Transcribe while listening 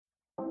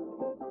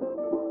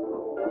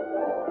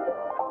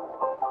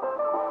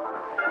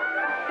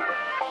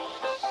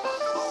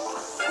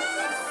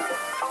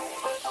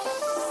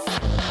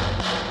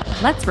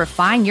Let's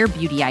refine your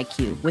beauty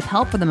IQ with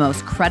help from the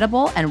most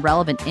credible and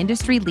relevant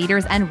industry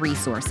leaders and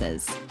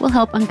resources. We'll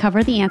help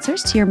uncover the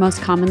answers to your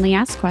most commonly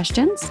asked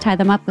questions, tie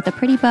them up with a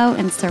pretty bow,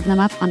 and serve them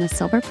up on a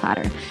silver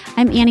platter.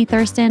 I'm Annie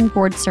Thurston,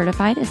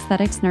 board-certified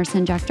aesthetics nurse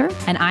injector.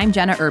 And I'm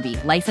Jenna Irby,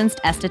 licensed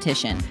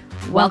esthetician.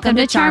 Welcome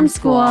to Charm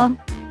School.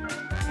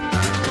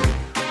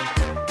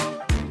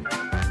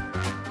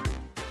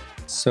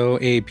 So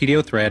a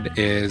PDO thread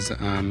is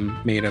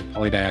made of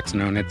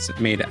polydioxanone. It's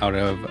made out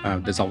of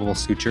dissolvable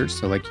sutures,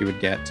 so like you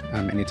would get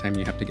anytime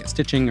you have to get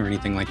stitching or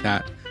anything like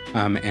that.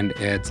 And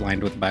it's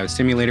lined with a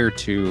biostimulator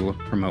to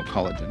promote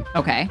collagen.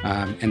 Okay.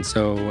 And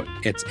so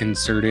it's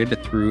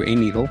inserted through a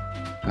needle.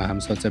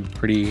 So it's a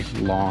pretty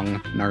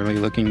long, gnarly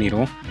looking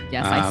needle.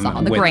 Yes, I saw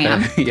on the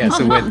gram.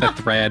 So with the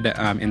thread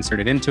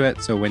inserted into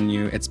it. So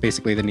it's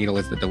basically the needle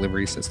is the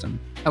delivery system.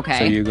 Okay.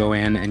 So you go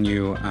in and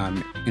you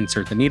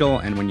insert the needle,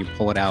 and when you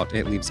pull it out,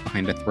 it leaves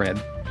behind a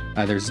thread.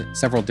 There's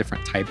several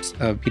different types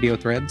of PDO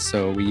threads.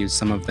 So we use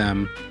some of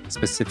them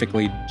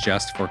specifically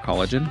just for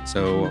collagen.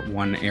 So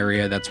one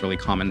area that's really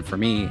common for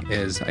me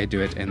is I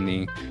do it in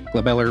the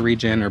glabellar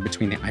region or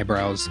between the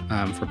eyebrows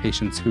for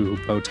patients who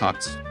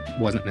Botox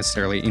wasn't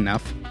necessarily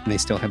enough and they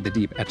still have the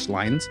deep etched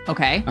lines.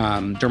 Okay.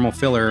 Dermal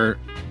filler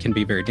can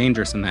be very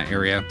dangerous in that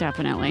area.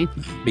 Definitely.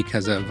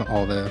 Because of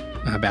all the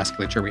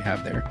vasculature we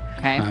have there.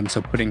 Okay.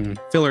 So putting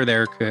filler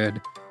there could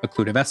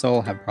occlude a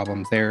vessel, have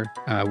problems there,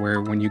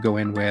 where when you go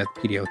in with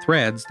PDO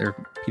threads, they're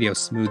PDO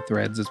smooth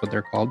threads is what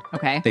they're called.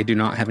 Okay. They do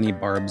not have any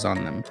barbs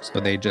on them. So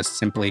they just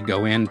simply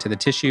go into the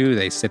tissue,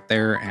 they sit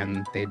there,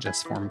 and they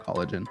just form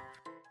collagen.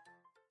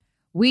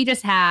 We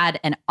just had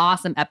an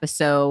awesome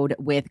episode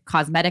with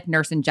cosmetic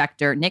nurse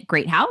injector Nick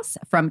Greathouse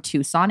from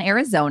Tucson,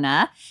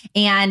 Arizona.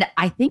 And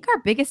I think our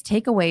biggest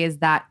takeaway is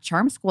that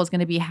Charm School is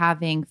going to be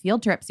having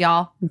field trips,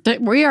 y'all.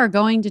 We are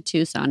going to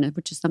Tucson,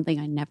 which is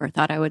something I never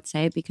thought I would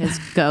say because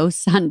go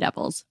Sun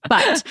Devils.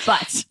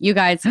 But you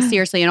guys,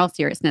 seriously, in all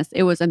seriousness,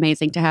 it was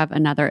amazing to have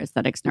another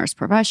aesthetics nurse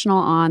professional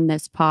on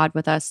this pod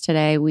with us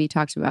today. We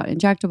talked about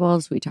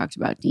injectables. We talked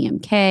about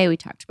DMK. We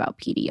talked about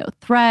PDO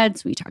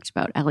threads. We talked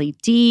about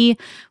LED.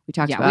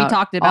 We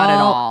talked about it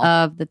all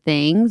of the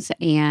things,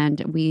 and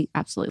we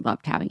absolutely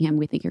loved having him.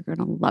 We think you're going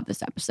to love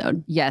this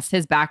episode. Yes,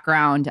 his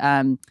background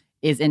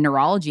is in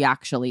neurology,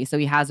 actually. So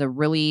he has a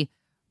really,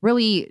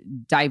 really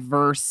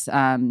diverse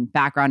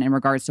background in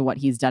regards to what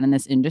he's done in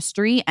this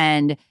industry.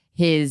 And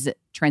his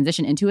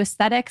transition into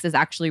aesthetics is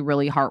actually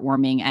really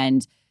heartwarming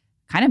and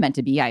kind of meant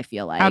to be, I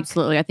feel like.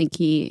 Absolutely. I think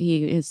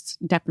he is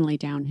definitely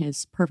down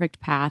his perfect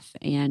path,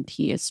 and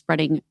he is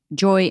spreading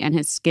joy and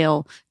his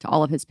skill to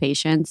all of his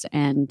patients,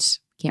 and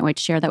can't wait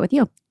to share that with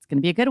you. It's going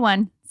to be a good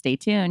one. Stay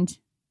tuned.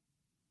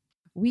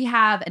 We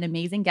have an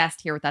amazing guest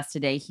here with us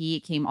today.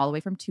 He came all the way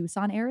from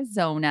Tucson,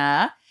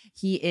 Arizona.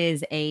 He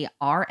is a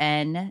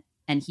RN,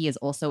 and he is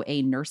also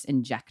a nurse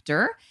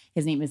injector.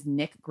 His name is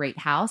Nick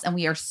Greathouse, and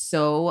we are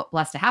so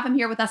blessed to have him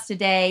here with us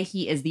today.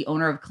 He is the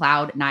owner of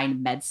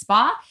Cloud9 Med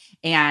Spa,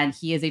 and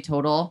he is a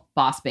total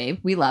boss babe.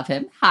 We love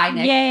him. Hi,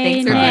 Nick. Yay,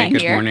 Thanks for being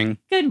Good here. morning.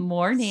 Good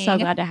morning. So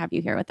glad to have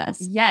you here with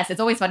us. Yes,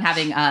 it's always fun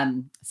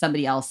having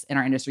somebody else in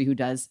our industry who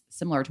does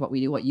similar to what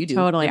we do, what you do.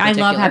 Totally. I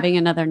love having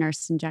another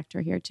nurse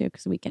injector here too,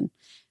 because we can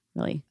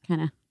really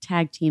kind of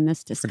tag team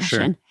this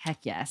discussion. Sure. Heck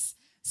yes.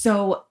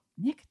 So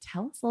Nick,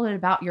 tell us a little bit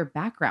about your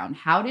background.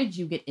 How did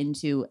you get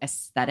into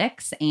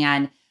aesthetics?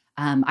 And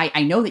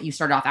I know that you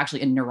started off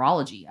actually in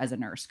neurology as a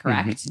nurse,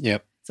 correct? Mm-hmm.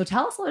 Yep. So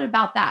tell us a little bit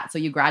about that. So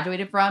you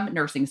graduated from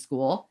nursing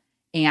school,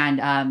 and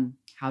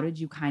how did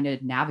you kind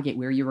of navigate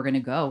where you were going to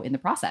go in the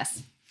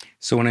process?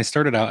 So when I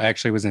started out, I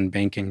actually was in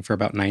banking for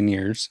about 9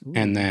 years. Ooh.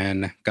 And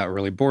then got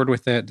really bored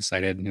with it,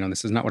 decided,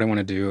 this is not what I want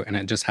to do. And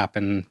it just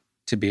happened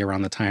to be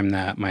around the time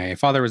that my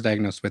father was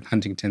diagnosed with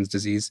Huntington's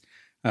disease,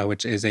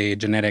 which is a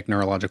genetic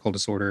neurological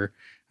disorder,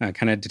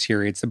 kind of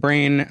deteriorates the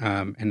brain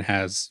and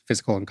has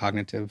physical and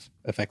cognitive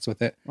effects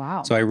with it.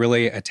 Wow. So I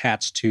really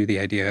attached to the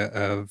idea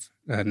of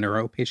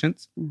neuro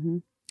patients. Mm-hmm.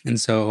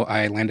 And so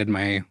I landed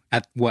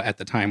what at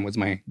the time was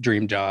my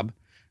dream job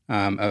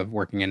of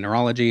working in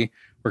neurology,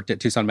 worked at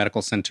Tucson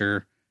Medical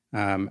Center,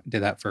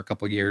 did that for a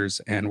couple of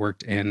years, and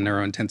worked in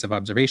neurointensive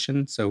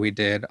observation. So we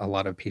did a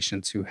lot of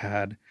patients who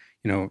had,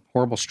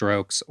 horrible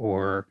strokes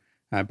or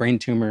brain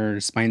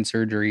tumors, spine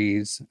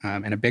surgeries,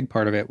 and a big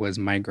part of it was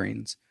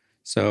migraines.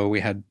 So we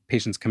had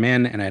patients come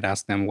in and I'd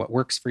ask them, what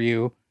works for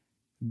you?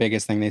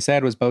 Biggest thing they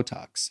said was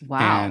Botox.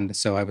 Wow. And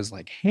so I was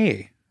like,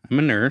 hey, I'm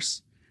a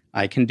nurse.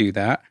 I can do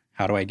that.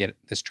 How do I get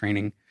this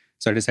training?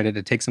 So I decided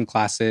to take some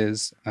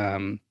classes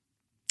and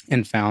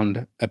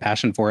found a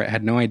passion for it. I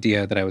had no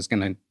idea that I was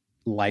going to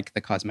like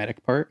the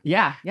cosmetic part.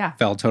 Yeah.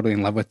 Fell totally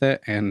in love with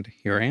it. And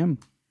here I am.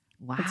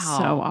 Wow. That's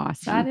so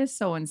awesome. That is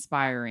so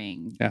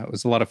inspiring. Yeah, it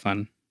was a lot of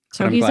fun.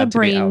 So But I'm he's a glad to be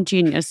brain out.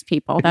 genius,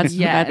 people. That's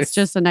Yes. that's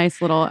just a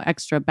nice little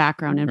extra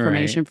background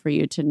information for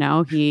you to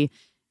know. He,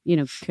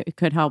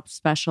 could help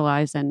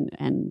specialize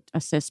and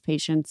assist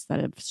patients that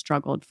have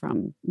struggled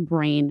from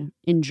brain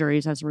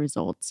injuries as a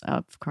result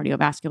of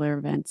cardiovascular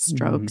events,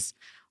 strokes,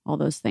 all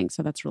those things.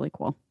 So that's really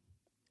cool.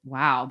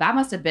 Wow. That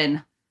must have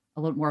been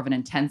a little more of an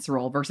intense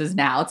role versus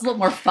now. It's a little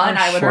more fun,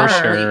 I would For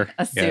probably sure.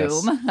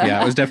 assume. Yes.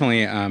 Yeah, it was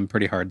definitely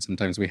pretty hard.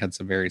 Sometimes we had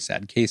some very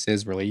sad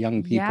cases, really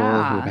young people who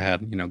Yeah.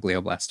 had,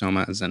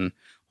 glioblastomas and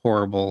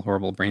horrible,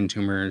 horrible brain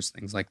tumors,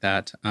 things like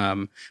that.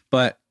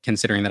 But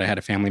considering that I had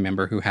a family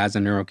member who has a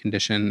neuro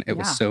condition, it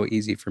was Yeah. so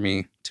easy for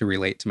me to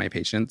relate to my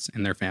patients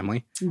and their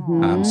family.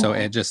 Mhm. So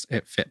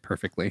it fit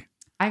perfectly.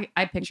 I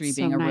picture you It's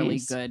being so a really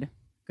nice. good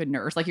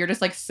nurse. Like you're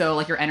just like so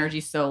like your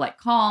energy's so like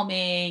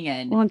calming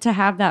and Well, and to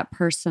have that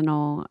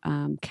personal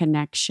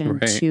connection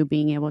Right. to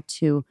being able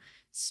to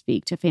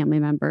speak to family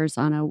members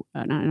on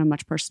a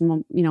much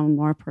personal,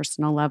 more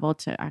personal level,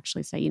 to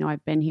actually say,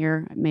 I've been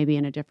here, maybe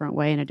in a different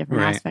way, in a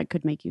different Right. aspect,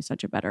 could make you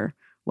such a better,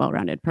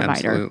 well-rounded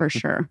provider for Absolutely.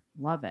 sure.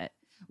 love it.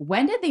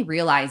 When did they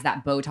realize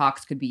that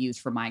Botox could be used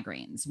for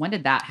migraines? When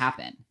did that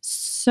happen?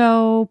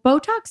 So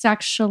Botox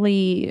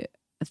actually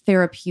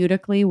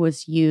therapeutically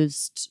was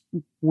used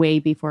way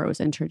before it was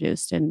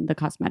introduced in the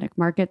cosmetic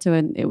market. So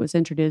when it was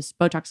introduced,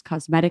 Botox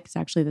Cosmetic is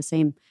actually the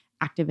same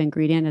active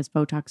ingredient as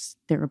Botox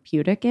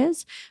therapeutic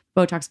is.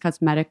 Botox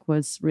Cosmetic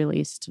was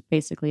released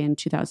basically in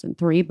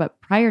 2003, but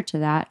prior to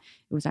that,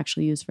 it was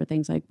actually used for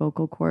things like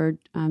vocal cord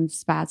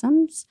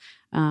spasms,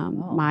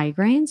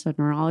 migraines, so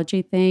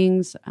neurology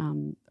things,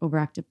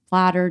 overactive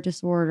bladder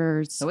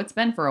disorders. So it's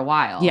been for a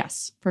while.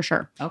 Yes, for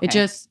sure. Okay. It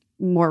just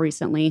more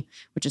recently,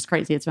 which is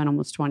crazy. It's been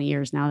almost 20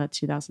 years now. That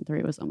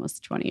 2003 was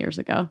almost 20 years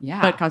ago.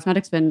 Yeah. But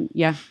cosmetics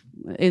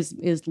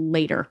is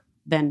later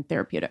than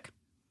therapeutic.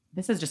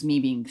 This is just me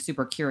being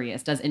super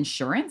curious. Does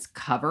insurance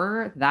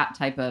cover that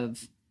type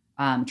of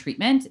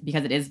treatment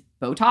because it is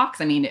Botox?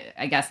 I mean,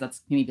 I guess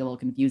that's maybe a little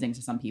confusing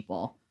to some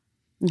people.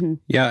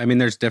 Yeah, I mean,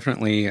 there's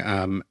definitely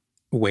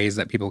ways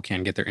that people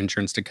can get their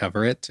insurance to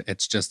cover it.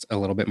 It's just a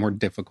little bit more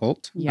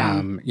difficult.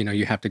 Yeah.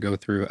 You have to go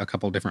through a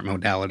couple different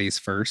modalities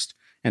first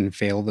and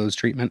fail those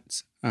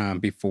treatments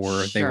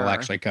before they will Sure.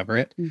 actually cover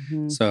it.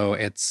 Mhm. So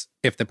it's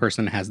if the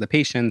person has the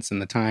patience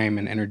and the time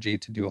and energy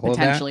to do all of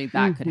that, Potentially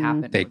that could Mhm.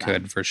 happen. they for them.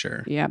 could for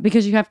sure. Yeah,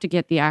 because you have to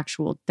get the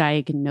actual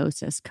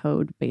diagnosis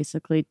code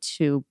basically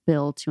to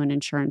bill to an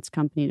insurance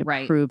company to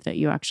Right. prove that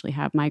you actually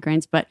have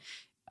migraines. But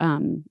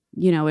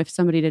if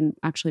somebody didn't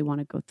actually want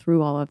to go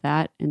through all of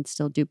that and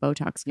still do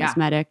Botox Yeah.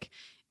 Cosmetic,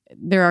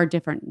 there are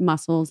different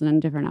muscles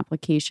and different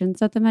applications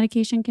that the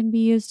medication can be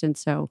used. And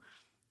so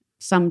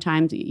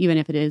sometimes, even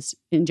if it is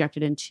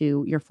injected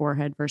into your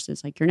forehead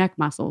versus like your neck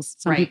muscles,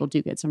 some Right. people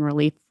do get some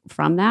relief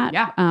from that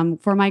Yeah.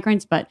 for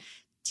migraines. But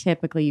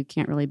typically you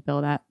can't really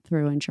bill that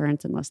through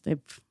insurance unless they've,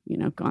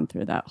 gone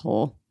through the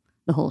whole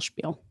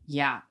spiel.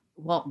 Yeah.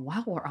 Well,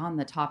 while we're on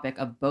the topic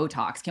of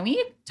Botox, can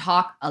we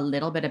talk a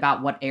little bit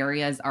about what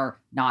areas are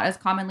not as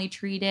commonly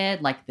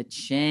treated, like the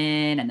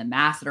chin and the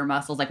masseter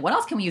muscles? Like, what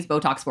else can we use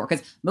Botox for?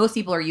 Because most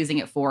people are using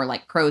it for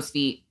like crow's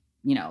feet,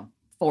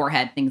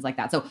 forehead, things like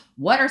that. So,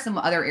 what are some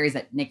other areas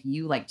that, Nick,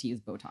 you like to use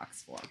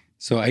Botox for?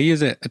 So I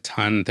use it a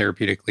ton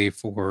therapeutically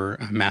for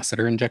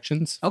masseter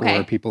injections Okay.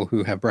 for people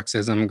who have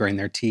bruxism, grind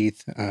their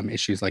teeth,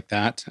 issues like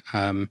that.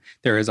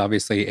 There is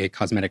obviously a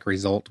cosmetic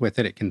result with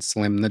it. It can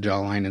slim the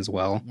jawline as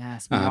well.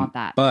 Yes, we want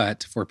that.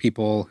 But for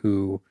people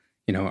who,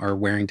 are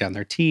wearing down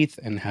their teeth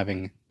and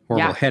having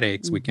horrible Yeah.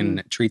 headaches, we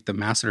can treat the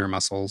masseter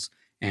muscles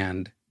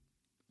and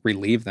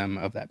relieve them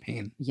of that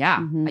pain. Yeah.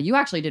 Mhm. You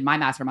actually did my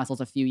masseter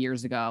muscles a few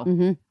years ago.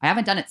 Mm-hmm. I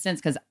haven't done it since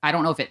because I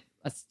don't know if it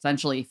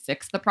essentially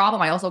fixed the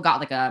problem. I also got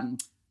like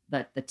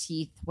the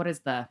teeth. What is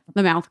the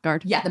The mouth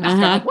guard. Yeah, the mouth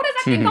guard. Like, what is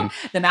that thing called?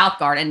 The mouth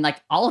guard, and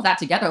like all of that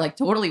together, like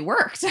totally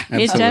worked. It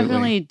Absolutely.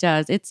 definitely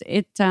does.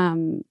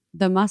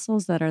 The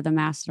muscles that are the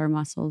masseter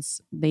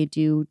muscles, they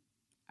do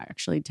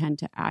actually tend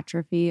to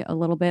atrophy a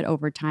little bit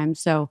over time.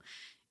 So,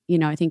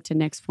 I think to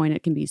Nick's point,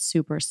 it can be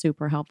super,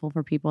 super helpful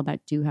for people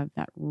that do have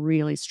that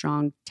really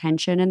strong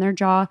tension in their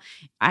jaw.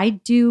 I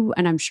do,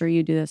 and I'm sure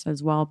you do this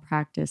as well,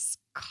 practice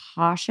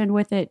caution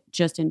with it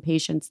just in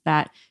patients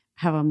that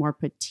have a more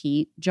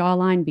petite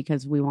jawline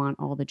because we want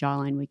all the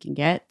jawline we can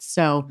get.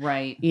 So,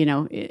 Right.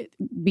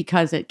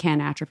 because it can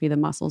atrophy the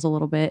muscles a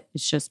little bit,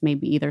 it's just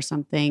maybe either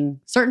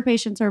something certain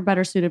patients are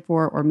better suited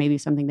for, or maybe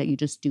something that you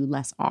just do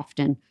less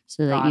often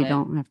so that Got you it.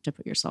 don't have to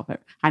put yourself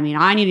at. I mean,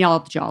 I need all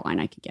the jawline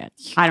I could get.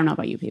 I don't know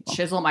about you people.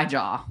 Chisel my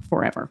jaw.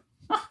 Forever.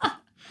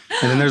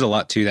 And then there's a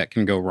lot too that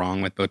can go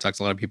wrong with Botox.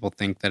 A lot of people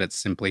think that it's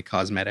simply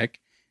cosmetic.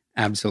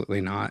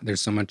 Absolutely not.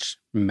 There's so much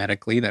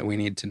medically that we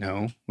need to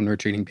know when we're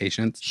treating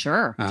patients.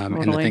 Sure. And the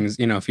Totally. things,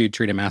 if you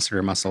treat a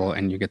masseter muscle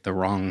and you get the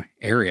wrong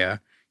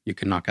area, you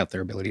can knock out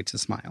their ability to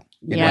smile.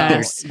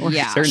 Yes. There's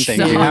Yeah. certain things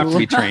So- you have to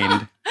be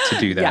trained to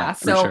do that Yeah,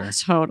 for so- sure.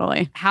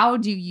 Totally. How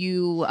do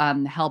you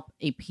help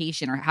a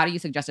patient, or how do you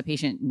suggest a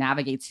patient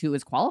navigates who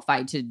is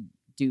qualified to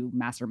do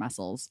masseter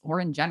muscles, or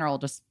in general,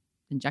 just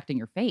injecting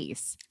your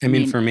face? I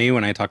mean, for me,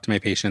 when I talk to my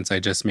patients, I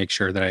just make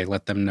sure that I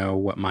let them know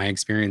what my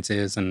experience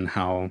is and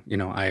how,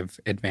 I've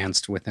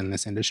advanced within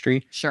this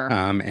industry. Sure.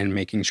 And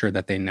making sure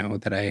that they know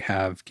that I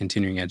have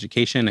continuing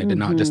education. I did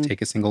not just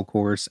take a single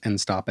course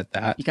and stop at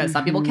that. Because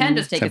some people can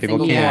just take Some a people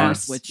single can.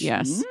 course, which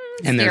Yes.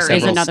 And there's scary.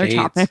 Is several another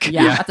states. topic.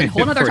 Yeah, that's a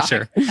whole nother for topic.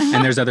 sure.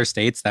 And there's other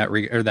states that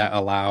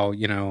allow,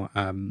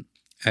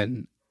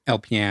 an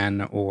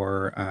LPN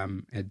or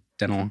a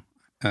dental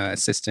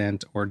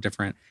assistant or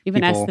different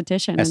Even people,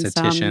 esthetician in some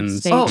estheticians.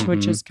 states, Oh,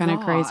 which is kind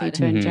of crazy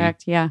to Mhm.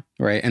 inject. Yeah.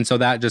 Right. And so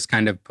that just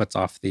kind of puts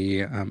off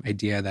the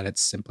idea that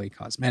it's simply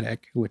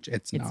cosmetic, which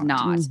it's It's not.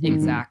 not. Mhm.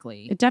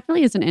 Exactly. It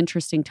definitely is an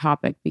interesting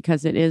topic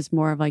because it is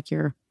more of like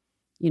your,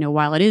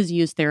 while it is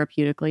used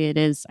therapeutically, it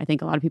is, I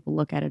think a lot of people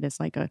look at it as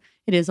like it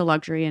is a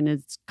luxury and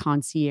it's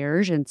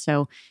concierge. And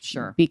so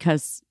Sure.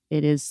 because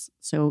it is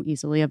so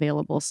easily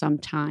available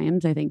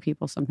sometimes, I think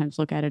people sometimes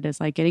look at it as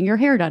like getting your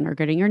hair done or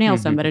getting your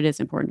nails done. Mhm. But it is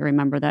important to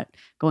remember that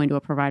going to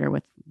a provider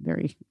with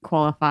very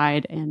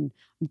qualified and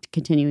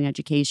continuing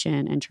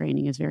education and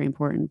training is very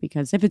important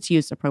because if it's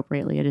used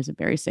appropriately, it is a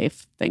very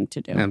safe thing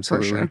to do.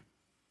 Absolutely. For sure.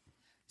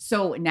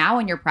 So now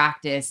in your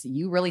practice,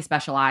 you really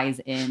specialize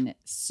in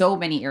so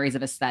many areas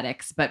of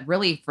aesthetics, but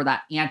really for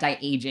that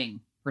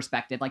anti-aging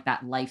perspective, like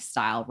that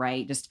lifestyle,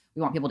 right? Just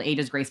we want people to age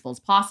as graceful as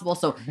possible.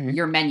 So Right.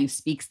 your menu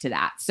speaks to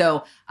that.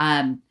 So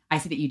I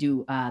see that you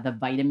do the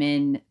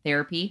vitamin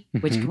therapy,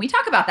 which Mhm. can we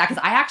talk about that?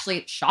 Because I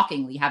actually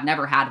shockingly have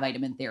never had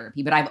vitamin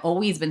therapy, but I've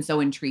always been so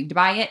intrigued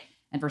by it.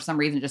 And for some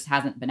reason, it just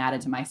hasn't been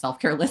added to my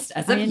self-care list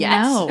as of I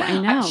yet. know.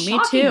 Me Shockingly,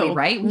 too.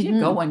 right? We should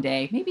go Mhm. one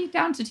day, maybe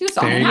down to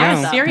Tucson. There and you have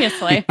go. some.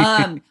 Seriously.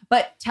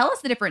 But tell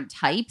us the different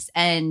types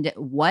and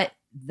what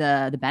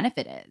the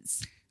benefit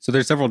is. So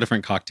there's several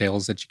different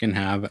cocktails that you can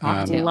have.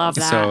 Cocktails. Love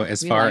that. So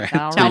as We far like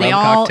that Tell we me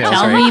love all. cocktails,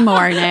 Tell right? me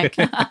more, Nick.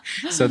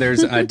 So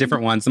there's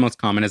different ones. The most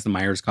common is the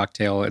Myers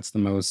cocktail. It's the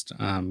most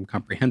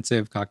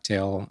comprehensive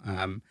cocktail.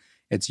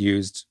 It's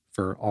used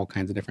for all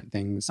kinds of different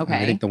things. Okay.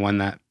 I think the one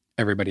that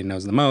everybody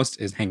knows the most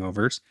is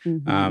hangovers,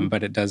 Mhm.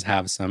 but it does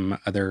have some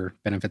other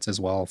benefits as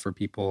well for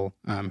people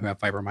who have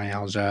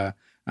fibromyalgia,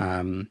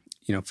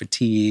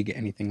 fatigue,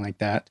 anything like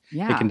that.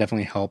 Yeah. It can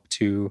definitely help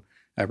to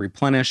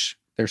replenish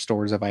their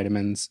stores of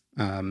vitamins.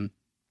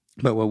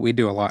 But what we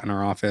do a lot in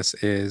our office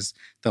is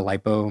the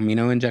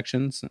lipo-amino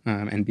injections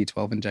and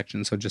B12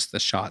 injections. So just the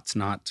shots,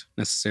 not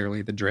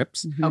necessarily the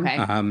drips. Mhm.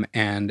 Okay.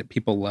 And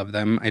people love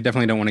them. I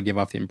definitely don't want to give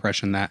off the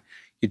impression that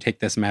you take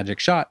this magic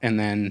shot and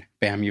then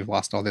bam, you've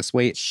lost all this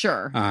weight.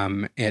 Sure.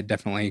 It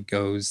definitely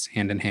goes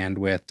hand in hand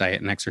with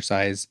diet and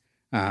exercise.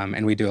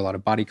 And we do a lot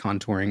of body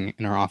contouring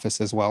in our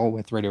office as well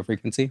with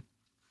radiofrequency.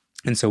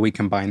 And so we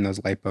combine those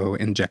lipo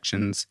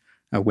injections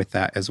with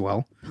that as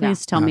well.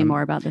 Please tell me Um,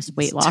 more about this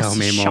weight loss. Tell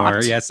me shot.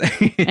 more. Yes.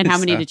 And how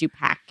many So- did you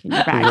pack in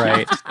your bag?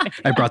 Right.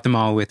 I brought them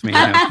all with me.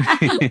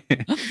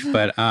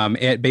 But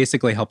it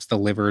basically helps the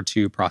liver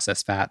to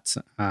process fats.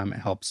 It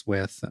helps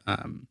with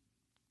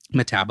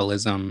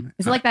metabolism.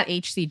 Is it like that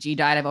HCG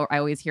diet I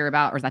always hear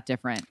about, or is that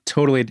different?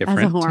 Totally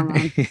different?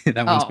 hormone.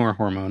 That one's Oh. more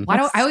hormone. Why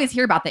do I always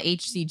hear about the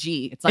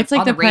HCG? It's like, It's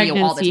like on the the radio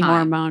all the pregnancy time.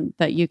 hormone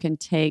that you can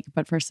take,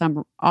 but for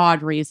some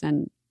odd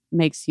reason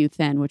makes you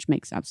thin, which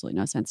makes absolutely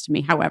no sense to me.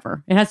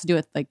 However, it has to do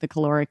with like the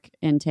caloric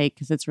intake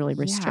because it's really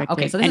Yeah. restricted.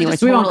 Okay, so this anyways, is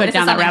just we won't totally, go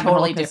down that rabbit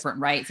totally hole 'cause different,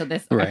 right? So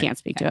this Right. I can't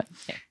speak to it.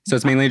 Okay. So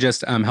it's mainly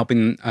just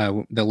helping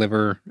the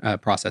liver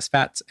process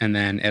fats. And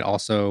then it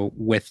also,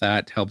 with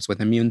that, helps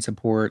with immune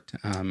support,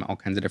 all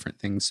kinds of different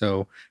things.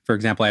 So, for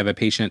example, I have a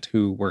patient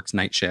who works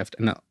night shift.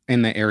 And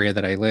in the area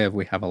that I live,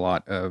 we have a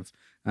lot of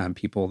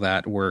people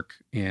that work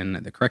in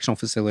the correctional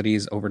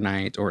facilities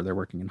overnight, or they're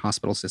working in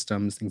hospital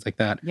systems, things like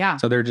that. Yeah.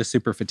 So they're just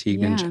super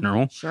fatigued in Yeah.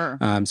 general. Sure.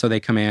 So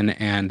they come in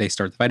and they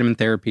start the vitamin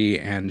therapy.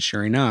 And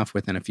sure enough,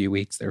 within a few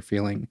weeks, they're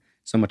feeling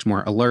so much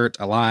more alert,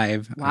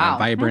 alive, Wow.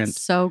 vibrant.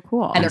 That's so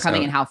cool. And they're so-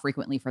 coming in how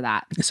frequently for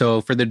that? So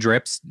for the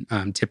drips,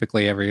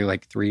 typically every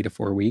like 3 to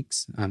 4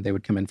 weeks, they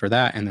would come in for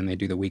that, and then they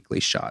do the weekly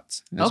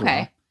shots. As Okay.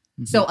 well.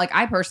 So like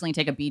I personally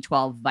take a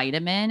B12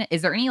 vitamin.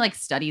 Is there any like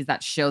studies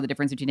that show the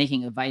difference between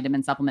taking a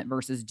vitamin supplement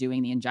versus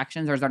doing the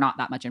injections, or is there not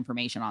that much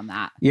information on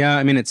that? Yeah,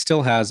 I mean, it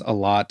still has a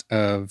lot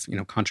of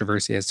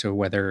controversy as to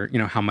whether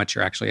how much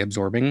you're actually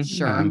absorbing.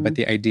 Sure. But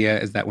the idea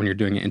is that when you're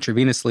doing it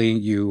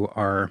intravenously, you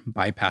are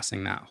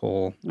bypassing that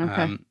whole,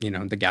 Okay.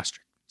 the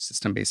gastric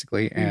system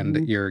basically, and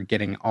Mhm. you're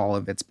getting all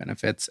of its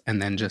benefits,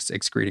 and then just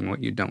excreting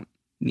what you don't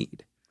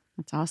need.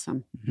 That's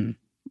awesome.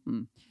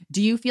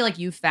 Do you feel like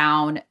you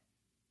found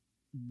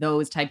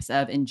those types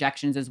of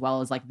injections as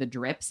well as like the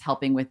drips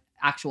helping with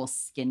actual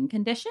skin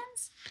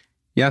conditions?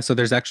 Yeah, so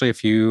there's actually a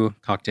few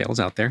cocktails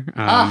out there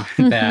Oh,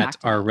 that are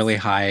cocktails. really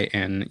high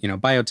in,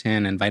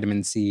 biotin and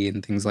vitamin C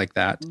and things like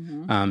that.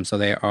 Mhm. So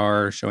they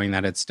are showing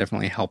that it's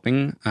definitely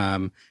helping.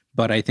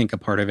 But I think a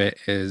part of it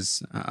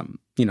is,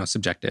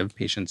 subjective.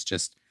 Patients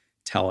just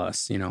tell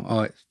us,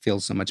 oh, it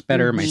feels so much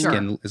better. My Sure.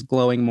 skin is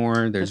glowing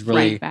more. There's Just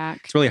really, right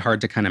back. it's really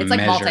hard to kind of It's like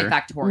measure.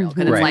 multifactorial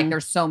because Mhm. it's like Right.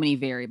 there's so many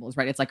variables,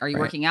 right? It's like, are you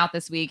Right. working out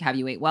this week? Have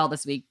you ate well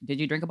this week? Did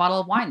you drink a bottle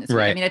of wine this week?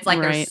 I Right. mean, it's like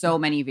Right. there's so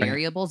many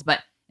variables,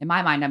 but in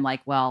my mind, I'm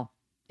like, well,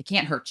 it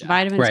can't hurt you.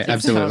 Vitamins. Right, do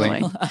absolutely.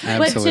 totally.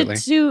 Absolutely.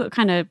 But to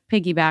kind of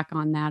piggyback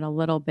on that a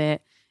little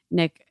bit,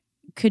 Nick,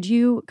 could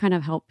you kind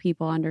of help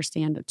people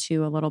understand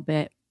too a little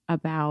bit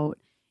about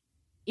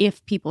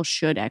if people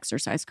should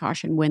exercise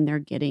caution when they're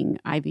getting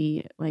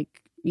IV,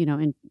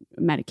 in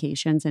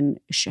medications, and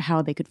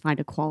how they could find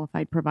a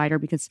qualified provider?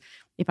 Because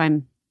if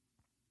I'm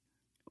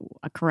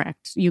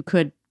correct, you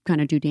could kind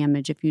of do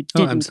damage if you didn't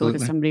go to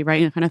absolutely. somebody,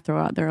 right? And kind of throw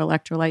out their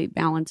electrolyte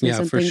balances Yeah,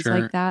 and for things sure.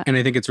 like that. And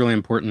I think it's really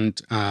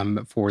important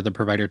for the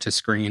provider to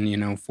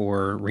screen,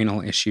 for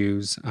renal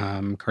issues,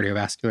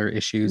 cardiovascular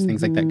issues,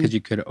 things like that, because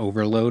you could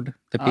overload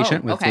the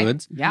patient with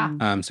fluids.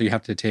 Yeah. So you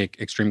have to take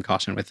extreme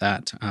caution with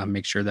that.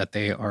 Make sure that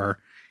they are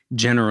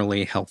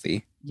generally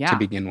healthy to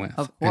begin with.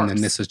 Of And then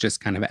course. this is just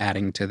kind of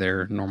adding to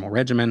their normal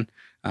regimen.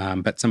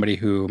 But somebody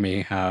who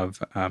may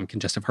have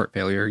congestive heart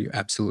failure, you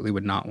absolutely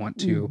would not want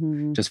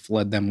to just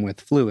flood them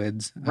with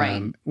fluids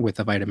Right. with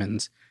the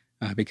vitamins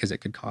because it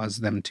could cause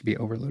them to be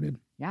overloaded.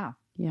 Yeah.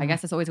 Yeah. I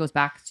guess this always goes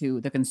back to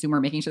the consumer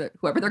making sure that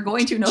whoever they're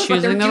going to knows what they're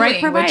Choosing the doing.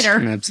 right provider.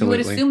 which Absolutely.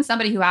 You would assume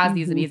somebody who has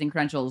these Mhm. amazing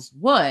credentials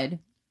would,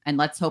 and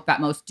let's hope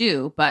that most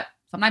do, but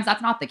sometimes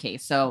that's not the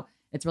case. So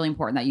it's really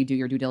important that you do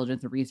your due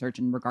diligence and research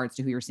in regards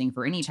to who you're seeing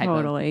for any type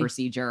Totally. of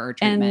procedure or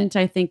treatment.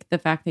 And I think the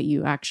fact that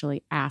you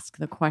actually ask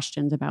the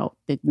questions about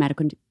the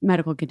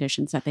medical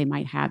conditions that they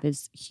might have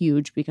is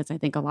huge, because I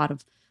think a lot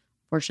of,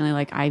 fortunately,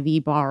 like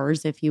IV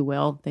bars, if you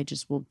will, they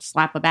just will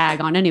slap a bag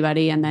on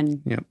anybody, and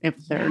then Yep.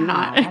 if they're Yeah,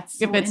 not,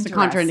 that's if so it's a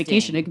contraindication,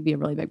 interesting. it could be a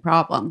really big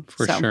problem.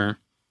 For So, sure.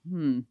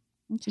 Hmm.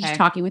 so Okay. just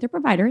talking with your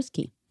provider is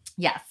key.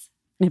 Yes.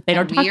 And if they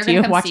don't And talk we are to gonna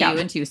you, come watch see out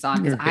you in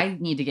Tucson because I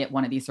need to get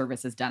one of these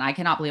services done. I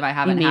cannot believe I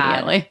haven't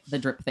had immediately. the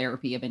drip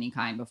therapy of any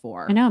kind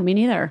before. I know, me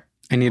neither.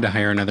 I need to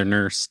hire another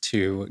nurse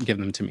to give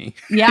them to me.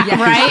 Yeah,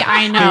 Yeah. right.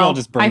 I Maybe I'll know.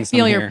 just bring I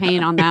feel some your here.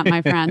 pain on that,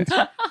 my friend.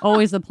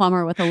 Always the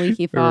plumber with a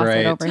leaky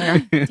faucet over here.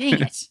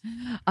 Dang it.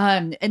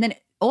 And then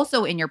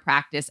also in your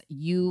practice,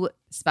 you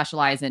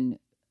specialize in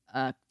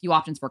a few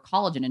options for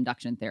collagen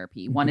induction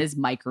therapy. One is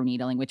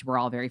microneedling, which we're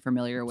all very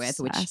familiar with,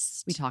 which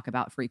Obsessed. we talk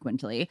about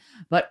frequently.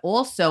 But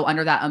also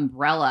under that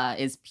umbrella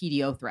is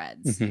PDO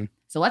threads. Mhm.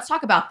 So let's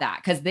talk about that,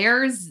 because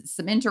there's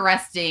some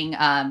interesting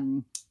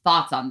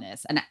thoughts on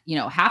this. And,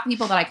 half the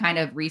people that I kind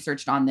of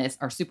researched on this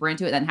are super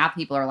into it. And half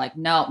people are like,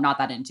 no, not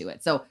that into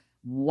it. So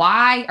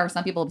why are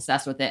some people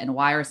obsessed with it? And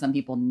why are some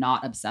people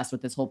not obsessed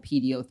with this whole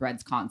PDO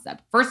threads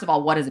concept? First of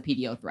all, what is a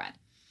PDO thread?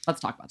 Let's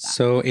talk about that.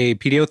 So a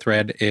PDO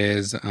thread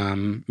is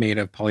made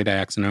of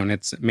polydioxanone.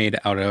 It's made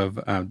out of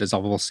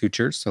dissolvable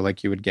sutures. So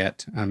like you would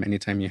get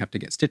anytime you have to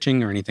get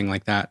stitching or anything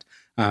like that.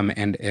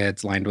 And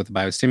it's lined with a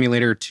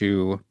biostimulator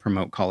to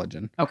promote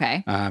collagen.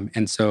 Okay.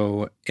 And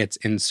so it's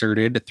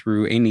inserted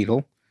through a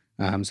needle.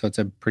 So it's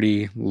a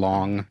pretty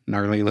long,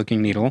 gnarly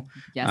looking needle.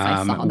 Yes,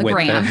 I saw on the with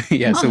gram.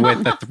 so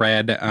with the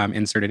thread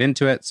inserted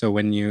into it. So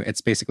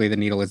it's basically the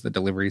needle is the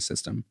delivery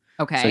system.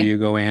 Okay. So you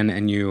go in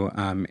and you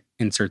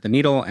insert the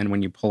needle, and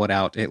when you pull it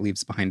out, it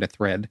leaves behind a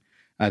thread.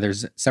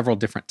 There's several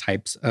different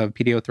types of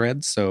PDO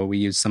threads. So we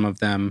use some of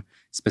them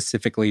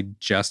specifically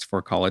just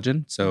for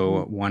collagen.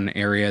 So one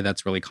area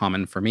that's really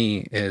common for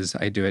me is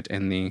I do it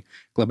in the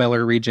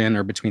glabellar region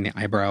or between the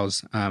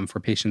eyebrows for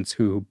patients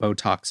who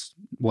Botox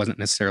wasn't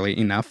necessarily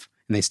enough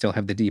and they still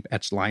have the deep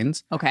etched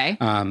lines. Okay.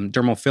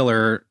 Dermal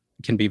filler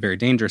can be very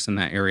dangerous in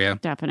that area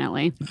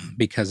Definitely.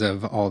 because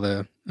of all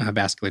the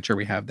vasculature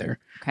we have there.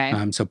 Okay.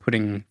 So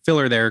putting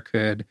filler there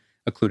could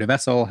occlude a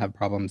vessel, have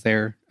problems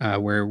there.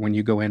 Where when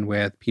you go in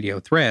with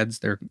PDO threads,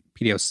 they're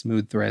PDO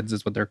smooth threads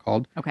is what they're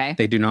called. Okay.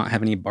 They do not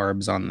have any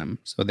barbs on them.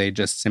 So they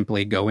just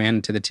simply go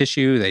into the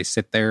tissue, they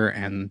sit there,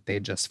 and they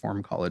just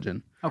form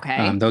collagen.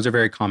 Okay. Those are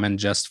very common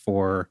just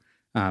for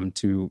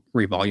to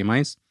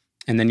revolumize.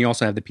 And then you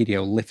also have the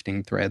PDO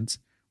lifting threads,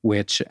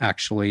 which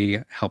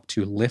actually help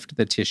to lift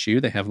the tissue.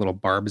 They have little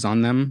barbs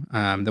on them.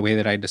 The way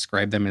that I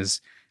describe them is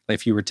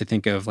if you were to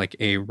think of like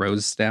a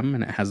rose stem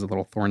and it has the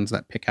little thorns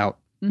that pick out,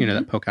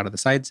 that poke out of the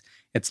sides,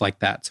 it's like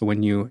that. So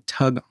when you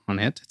tug on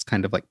it, it's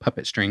kind of like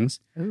puppet strings,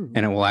 Ooh.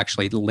 and it will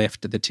actually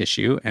lift the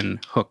tissue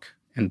and hook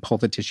and pull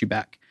the tissue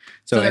back.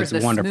 So there's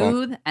it's the wonderful.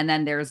 smooth, and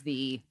then there's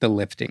the The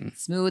lifting.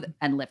 smooth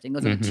and lifting.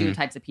 Those are the two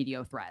types of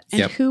PDO threads. And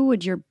Yep. who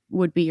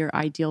would be your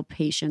ideal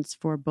patients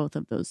for both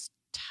of those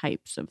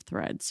types of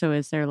threads? So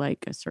is there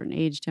like a certain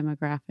age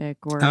demographic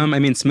or I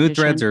mean, smooth condition?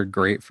 threads are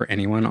great for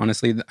anyone.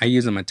 Honestly, I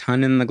use them a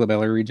ton in the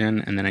glabellar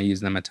region, and then I use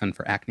them a ton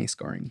for acne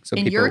scarring. So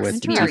In people your with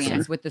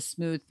experience with the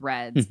smooth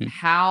threads, Mhm.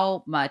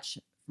 how much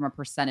from a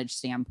percentage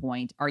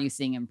standpoint are you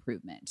seeing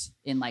improvement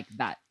in like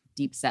that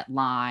deep set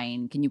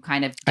line? Can you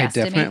kind of I guesstimate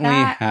definitely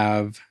that?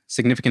 have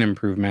significant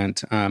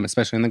improvement,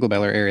 especially in the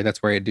glabellar area.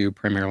 That's where I do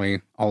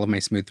primarily all of my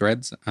smooth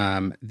threads.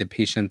 The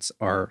patients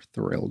are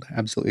thrilled,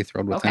 absolutely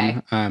thrilled with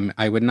Okay. them.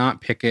 I would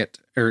not pick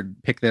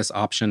this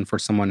option for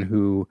someone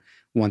who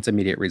wants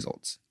immediate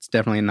results. It's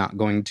definitely not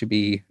going to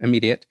be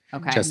immediate,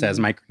 Okay. just as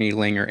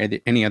microneedling or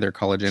any other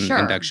collagen Sure.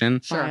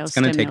 induction. Sure. It's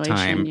going to take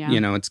time. Yeah.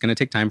 It's going to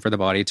take time for the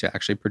body to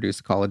actually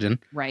produce collagen.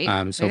 Right.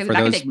 So Because for that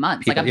can those take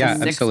months, people- like up to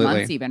 6 absolutely.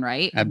 months even,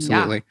 right?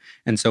 Absolutely.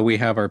 And so we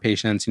have our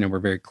patients, we're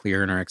very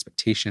clear in our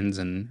expectations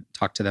and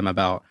talk to them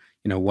about,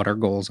 what our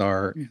goals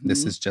are.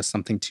 This Mhm. is just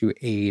something to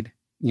aid,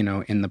 in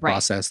the Right.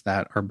 process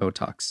that our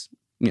Botox,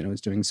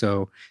 is doing.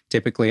 So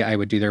typically I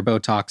would do their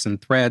Botox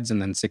and threads,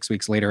 and then 6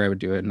 weeks later I would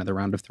do another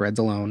round of threads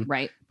alone.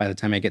 Right. By the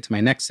time I get to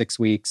my next 6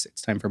 weeks,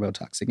 it's time for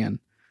Botox again.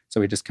 So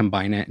we just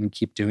combine it and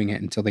keep doing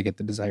it until they get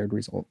the desired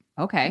result.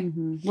 Okay.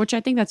 Mm-hmm. Which I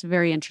think that's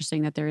very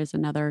interesting that there is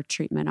another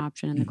treatment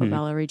option in the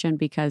glabella region,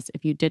 because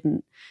if you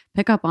didn't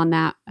pick up on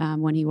that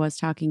when he was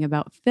talking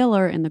about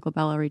filler in the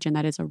glabella region,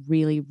 that is a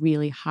really,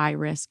 really high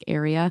risk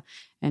area.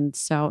 And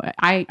so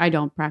I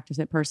don't practice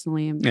it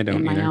personally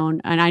in my own.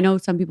 And I know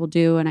some people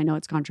do, and I know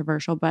it's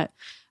controversial, but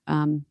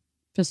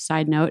just a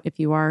side note, if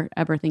you are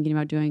ever thinking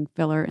about doing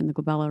filler in the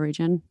glabella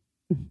region,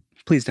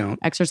 please don't.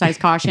 Exercise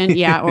caution.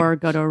 Yeah. Or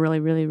go to a really,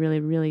 really, really,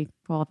 really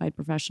qualified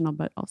professional,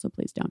 but also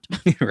please don't.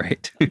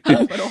 Right.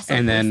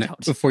 And then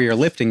for your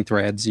lifting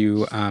threads,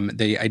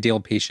 the ideal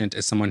patient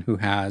is someone who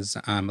has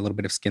a little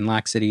bit of skin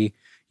laxity.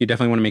 You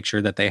definitely want to make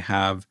sure that they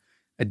have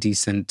a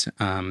decent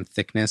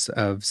thickness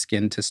of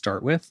skin to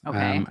start with.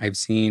 Okay. I've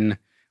seen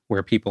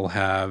where people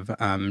have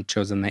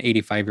chosen the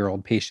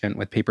 85-year-old patient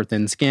with paper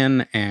thin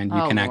skin, and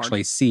you can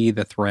actually see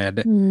the thread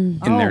in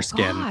their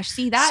skin. Gosh,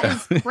 see, that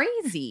is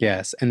crazy.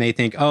 Yes. And they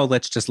think,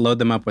 let's just load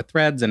them up with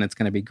threads and it's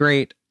going to be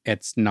great.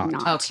 It's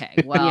not. Okay.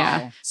 Well,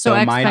 yeah. So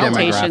my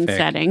expectation demographic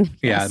setting.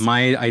 Yeah.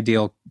 My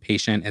ideal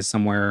patient is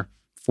somewhere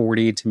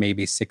 40 to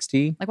maybe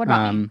 60. Like, what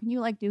about me? Can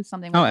you do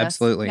something with this?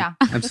 Absolutely. Yeah.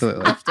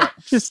 Absolutely. Just lift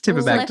it. Just tip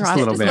it back just a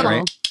little bit,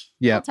 right?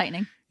 Yeah.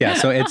 Tightening. Yeah.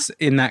 So it's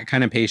in that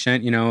kind of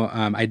patient,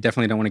 I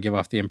definitely don't want to give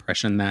off the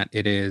impression that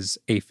it is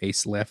a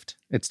facelift.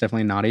 It's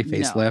definitely not a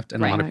facelift.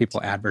 And a lot of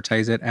people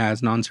advertise it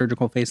as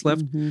non-surgical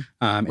facelift.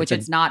 Mm-hmm. Which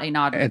it's not a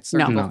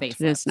non-surgical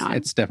facelift. It is not.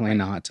 It's definitely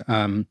not.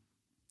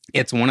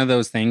 It's one of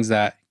those things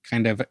that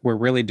we're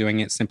really doing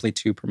it simply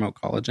to promote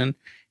collagen.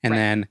 And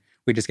then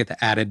we just get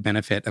the added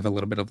benefit of a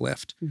little bit of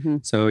lift. Mm-hmm.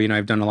 So,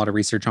 I've done a lot of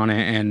research on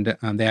it,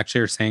 and they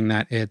actually are saying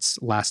that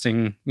it's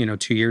lasting,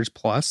 2 years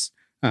plus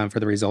for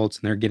the results.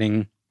 And they're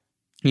getting,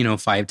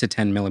 5 to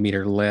 10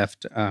 millimeter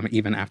lift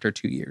even after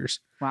 2 years.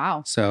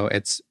 Wow. So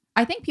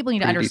I think people need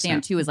to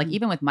understand too, is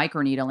even with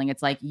microneedling,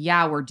 it's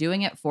we're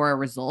doing it for a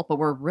result, but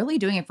we're really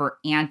doing it for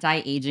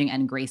anti-aging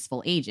and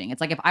graceful aging.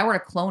 It's if I were to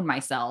clone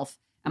myself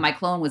and my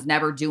clone was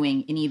never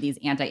doing any of these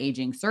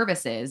anti-aging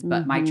services,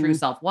 but my true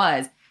self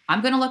was,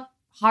 I'm going to look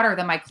hotter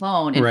than my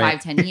clone in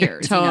 5-10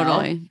 years.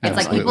 Totally.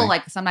 It's people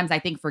sometimes I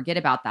think forget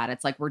about that.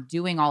 It's we're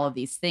doing all of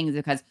these things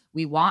because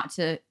we want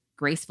to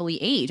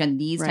gracefully age, and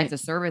these types of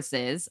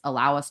services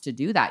allow us to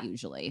do that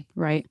usually.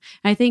 Right.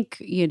 I think,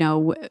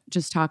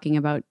 just talking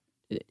about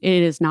it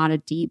is not a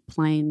deep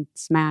plain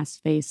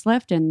SMAS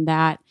facelift, and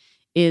that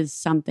is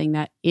something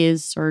that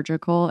is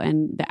surgical,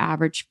 and the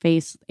average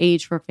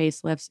age for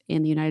facelifts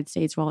in the United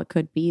States, while it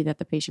could be that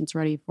the patient's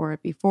ready for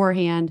it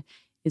beforehand,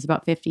 is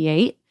about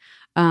 58.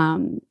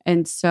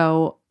 And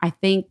so I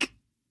think,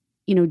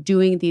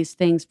 doing these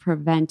things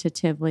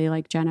preventatively,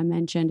 like Jenna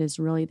mentioned, is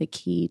really the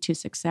key to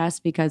success,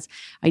 because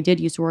I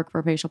did used to work for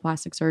a facial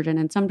plastic surgeon,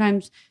 and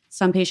sometimes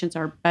some patients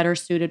are better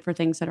suited for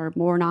things that are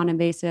more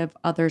non-invasive.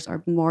 Others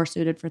are more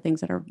suited for things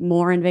that are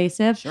more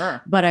invasive.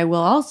 Sure. But I will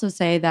also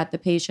say that the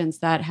patients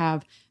that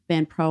have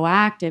been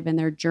proactive in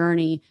their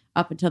journey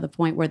up until the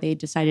point where they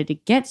decided to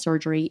get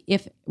surgery,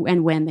 if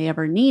and when they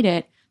ever need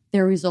it,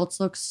 their results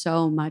look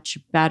so much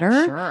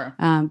better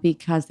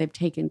because they've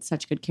taken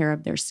such good care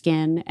of their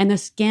skin. And the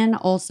skin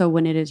also,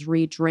 when it is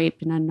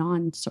redraped in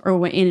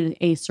in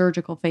a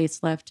surgical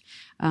facelift,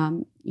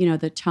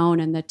 the tone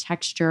and the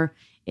texture,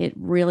 it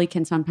really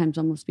can sometimes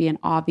almost be an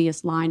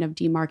obvious line of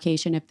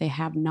demarcation if they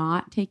have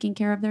not taken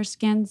care of their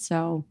skin.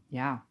 So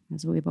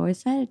as we've always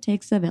said, it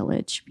takes a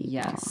village. People.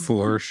 Yes,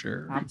 for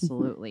sure.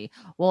 Absolutely.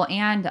 Well,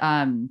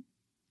 and,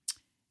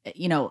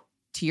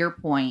 to your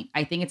point,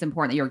 I think it's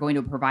important that you're going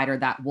to a provider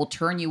that will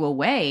turn you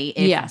away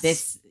if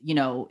this,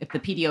 if the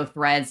PDO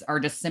threads are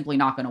just simply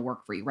not going to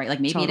work for you, right?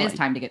 Maybe it is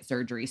time to get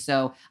surgery.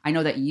 So I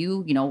know that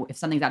if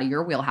something's out of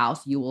your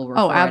wheelhouse, you will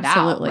refer it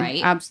out,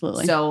 right?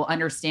 Absolutely. So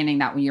understanding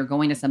that when you're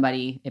going to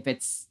somebody, if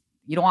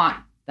you don't want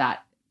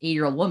that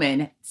 80-year-old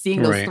woman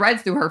seeing those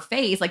threads through her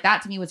face,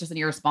 that to me was just an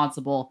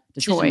irresponsible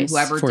decision. Choice.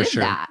 Whoever did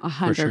that.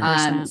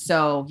 100%.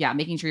 So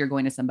making sure you're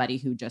going to somebody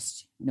who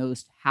just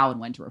knows how and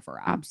when to refer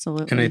out.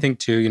 Absolutely. And I think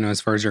too, as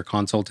far as your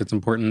consult, it's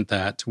important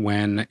that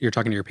when you're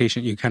talking to your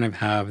patient, you kind of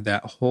have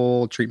that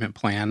whole treatment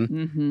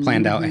plan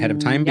planned out ahead of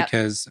time,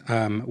 because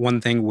one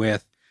thing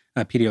with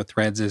PDO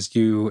threads is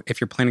if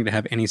you're planning to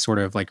have any sort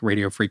of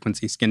radio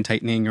frequency skin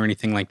tightening or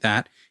anything like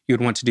that, you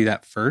would want to do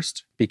that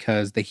first,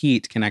 because the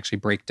heat can actually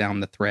break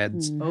down the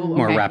threads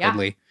more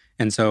rapidly. Yeah.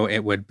 And so it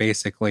would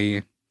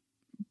basically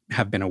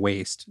have been a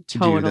waste to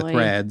do the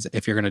threads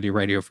if you're going to do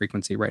radio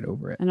frequency right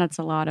over it. And that's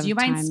a lot of time. Do you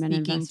mind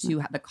speaking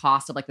to the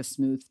cost of the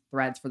smooth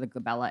threads for the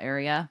glabella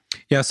area?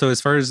 Yeah. So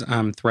as far as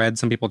threads,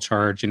 some people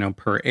charge,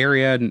 per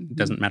area. It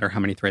doesn't matter how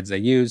many threads they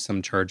use.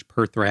 Some charge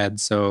per thread.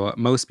 So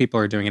most people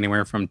are doing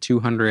anywhere from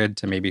 200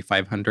 to maybe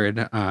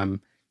 500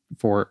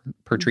 per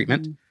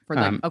treatment.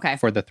 For the, okay.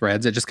 For the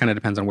threads. It just kind of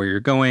depends on where you're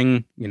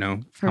going,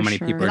 For how many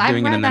sure. people 'Cause are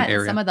doing I've it read in that that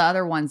area. some of the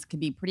other ones could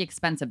be pretty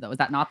expensive, though. Is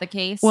that not the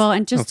case? Well,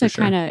 and just for to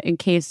sure. kind of, in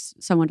case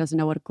someone doesn't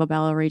know what a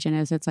glabella region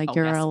is, it's like Oh,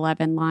 your yes.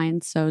 11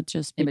 lines. So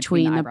just In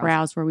between between the the eyebrows.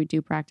 brows where we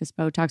do practice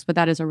Botox. But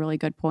that is a really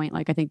good point.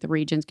 Like I think the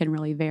regions can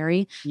really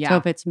vary. yeah. So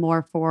if it's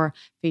more for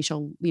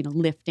facial,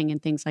 lifting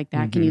and things like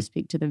that, can you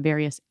speak to the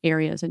various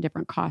areas and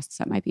different costs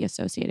that might be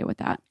associated with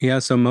that? Yeah,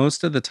 so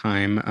most of the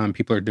time,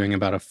 people are doing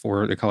about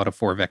they call it a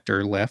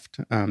 4-vector lift.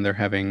 They're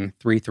having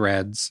 3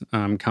 threads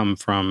come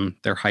from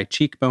their high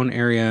cheekbone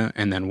area,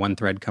 and then 1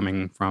 thread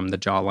coming from the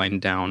jawline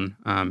down,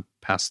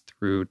 pass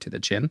through to the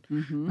chin.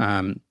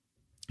 Mhm.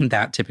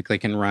 That typically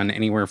can run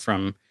anywhere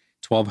from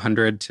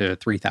 $1,200 to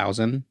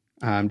 $3,000,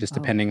 just Oh,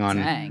 depending on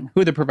dang.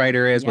 who the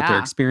provider is, what their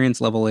Yeah.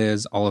 experience level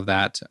is, all of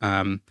that.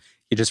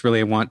 You just really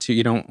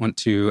you don't want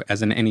to,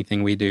 as in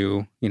anything we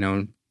do,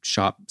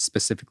 shop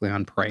specifically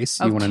on price.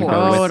 You Of want to go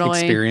course. with Totally.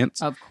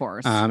 experience. Of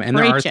course. And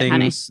there are Preach it,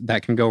 honey. things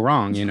that can go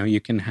wrong. You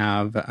can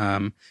have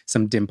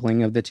some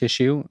dimpling of the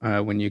tissue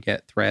when you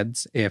get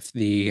threads if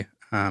the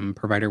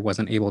provider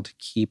wasn't able to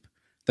keep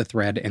the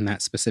thread in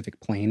that specific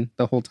plane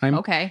the whole time.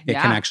 okay. It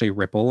Yeah. can actually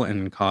ripple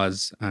and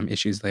cause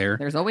issues there.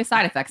 There's always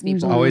side effects, There's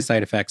people. There's always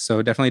side effects.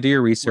 So definitely do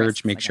your research.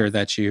 Risks, Make I sure guess.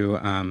 that you,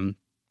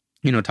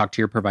 talk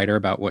to your provider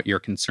about what your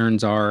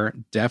concerns are.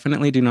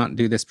 Definitely do not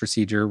do this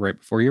procedure right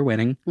before your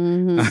wedding,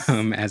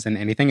 Mm-hmm. as in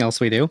anything else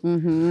we do,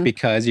 Mm-hmm.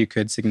 because you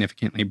could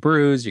significantly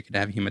bruise. You could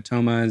have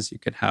hematomas. You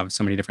could have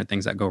so many different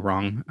things that go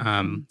wrong.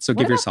 So What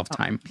give about- yourself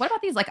time. What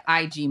about these like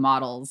IG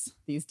models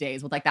these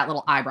days with like that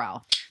little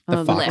eyebrow?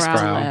 The fox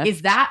brow.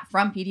 Is that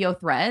from PDO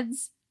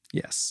threads?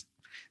 Yes.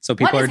 So What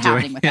people is are doing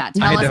happening with that? it.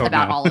 Tell I us don't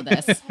about know. all of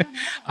this.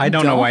 I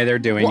don't know why they're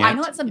doing Well, it. I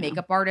know that some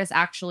makeup artists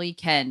actually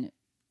can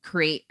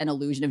create an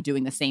illusion of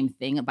doing the same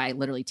thing by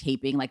literally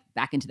taping like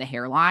back into the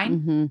hairline.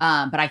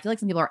 Mm-hmm. But I feel like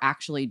some people are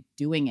actually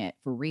doing it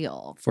for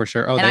real. For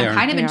sure. Oh, and they I'm are.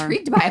 kind of They are.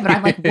 intrigued by it, but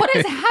I'm like, what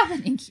is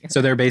happening here?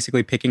 So they're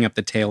basically picking up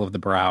the tail of the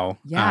brow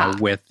Yeah.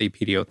 with the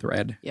PDO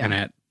thread, Yeah. and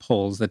it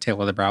pulls the tail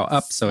of the brow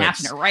up. So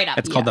Snatching it's it right up.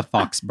 it's called the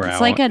fox brow.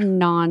 It's like a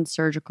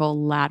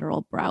non-surgical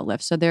lateral brow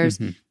lift. So there's,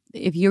 Mhm.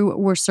 if you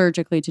were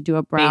surgically to do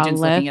a brow Agent's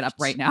lift looking it up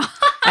right now.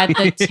 at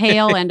the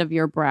tail end of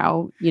your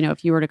brow,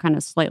 if you were to kind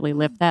of slightly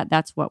lift that,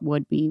 that's what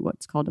would be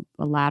what's called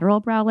a lateral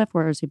brow lift.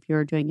 Whereas if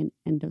you're doing an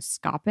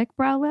endoscopic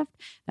brow lift,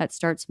 that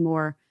starts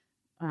more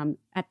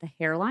at the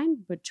hairline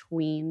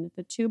between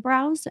the 2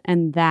 brows.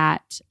 And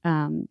that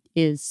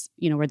is,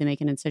 where they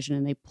make an incision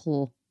and they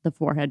pull the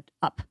forehead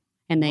up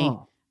and they,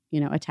 Oh.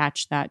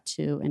 attach that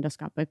to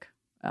endoscopic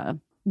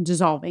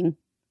dissolving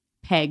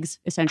pegs,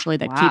 essentially,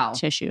 that Wow. keep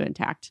tissue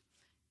intact.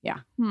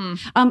 Hmm.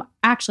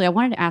 Actually, I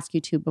wanted to ask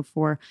you too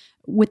before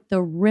with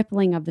the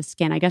rippling of the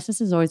skin. I guess this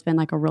has always been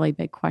like a really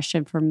big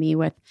question for me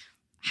with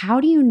how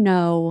do you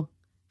know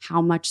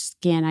how much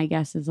skin, I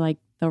guess, is like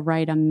the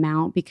right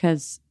amount?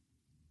 Because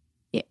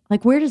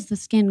where does the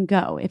skin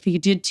go? If you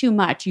did too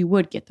much, you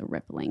would get the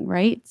rippling,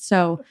 right?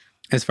 So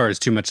as far as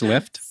too much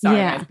lift. Sorry,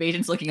 Yeah. guys.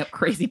 Agent's looking up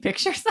crazy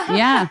pictures.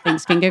 yeah,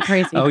 things can get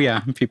crazy. Oh yeah,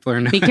 people are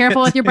not. Be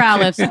careful with your brow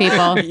lifts,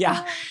 people.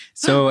 yeah.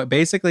 So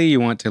basically, you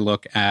want to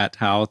look at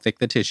how thick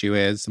the tissue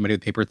is. Somebody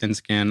with paper thin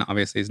skin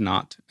obviously is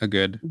not a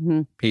good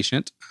Mhm.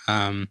 patient.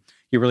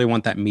 You really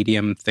want that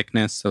medium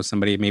thickness. So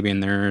somebody maybe in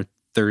their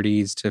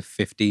 30s to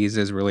 50s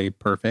is really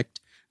perfect.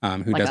 Who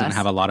Like doesn't us.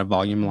 have a lot of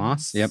volume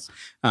loss. Yep.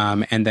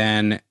 And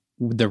then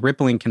the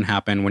rippling can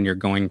happen when you're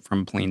going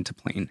from plane to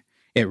plane.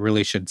 It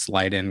really should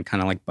slide in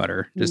kind of like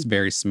butter, just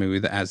very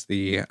smooth as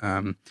the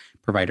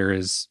provider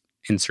is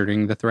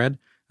inserting the thread.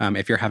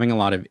 If you're having a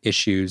lot of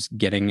issues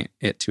getting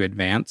it to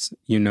advance,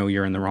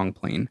 you're in the wrong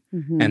plane.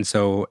 Mhm. And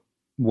so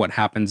what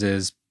happens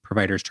is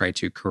providers try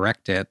to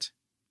correct it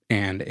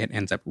and it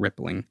ends up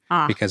rippling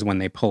Ah. because when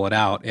they pull it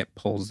out, it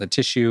pulls the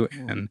tissue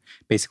and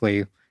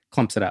basically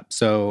clumps it up.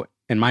 So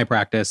in my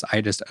practice,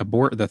 I just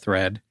abort the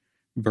thread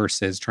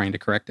versus trying to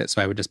correct it. So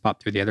I would just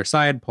pop through the other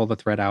side, pull the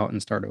thread out and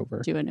start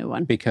over Do a new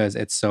one. because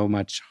it's so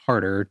much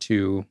harder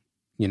to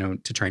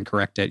try and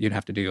correct it. You'd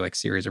have to do like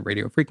series of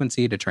radio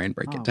frequency to try and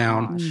break Oh, it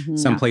down. gosh. Mhm.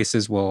 Some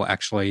places will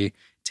actually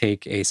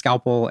take a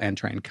scalpel and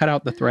try and cut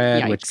out the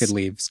thread, which Yikes. could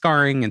leave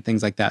scarring and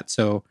things like that.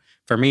 So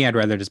for me, I'd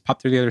rather just pop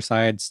through the other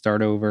side,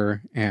 start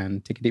over,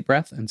 and take a deep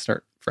breath and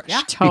start fresh.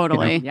 Yeah.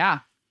 Totally. Yeah.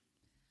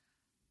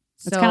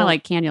 It's kind of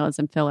like cannulas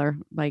and filler,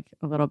 like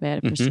a little bit.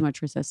 If there's Mhm. too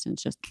much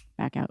resistance, just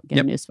back out, get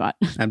Yep. a new spot.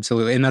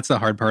 Absolutely. And that's the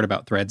hard part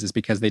about threads is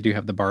because they do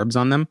have the barbs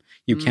on them,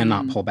 you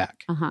cannot Mm. pull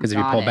back. Uh-huh. Because if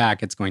you Got pull it.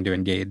 back, it's going to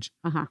engage.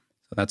 Uh-huh.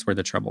 So that's where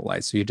the trouble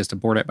lies. So you just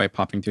abort it by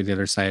popping through the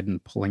other side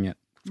and pulling it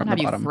from have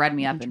the you bottom. thread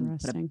me up and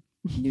put Interesting.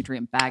 a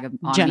nutrient bag of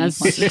on Jenna's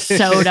me.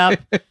 sewed up.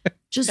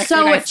 Just Next sew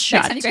time you it guys-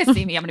 shut. Next time you guys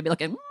see me, I'm going to be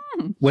looking.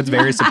 What's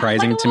very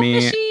surprising to me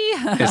is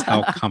is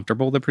how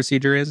comfortable the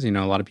procedure is. A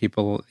lot of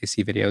people, they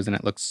see videos and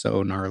it looks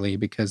so gnarly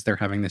because they're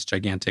having this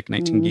gigantic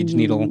 19 gauge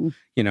needle,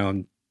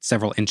 Mm.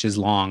 several inches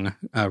long,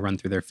 run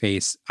through their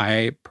face.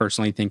 I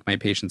personally think my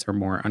patients are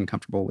more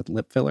uncomfortable with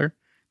lip filler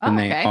than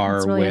they are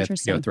That's really with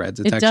interesting. PDO threads.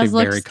 It's It actually does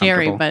look very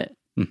scary, comfortable. but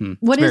Mm-hmm.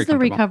 What It's very is the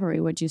comfortable. recovery,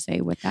 would you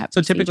say, with that?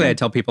 So typically I procedure?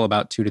 tell people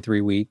about 2 to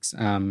 3 weeks.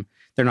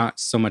 They're not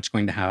so much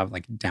going to have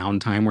like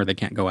downtime where they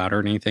can't go out or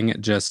anything. It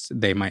just,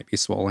 they might be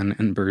swollen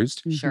and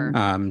bruised. Sure.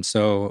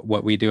 So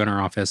what we do in our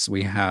office,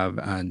 we have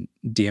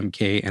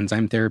DMK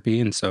enzyme therapy.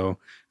 And so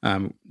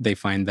they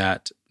find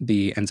that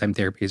the enzyme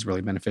therapy is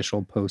really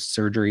beneficial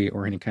post-surgery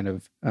or any kind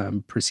of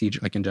procedure,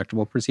 like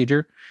injectable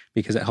procedure,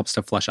 because it helps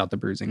to flush out the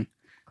bruising.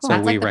 Cool. So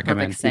That's we like the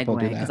recommend perfect people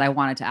do segue because that. I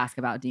wanted to ask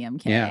about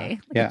DMK. Yeah, Look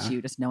yeah. at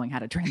you just knowing how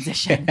to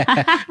transition.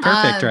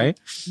 Perfect, right?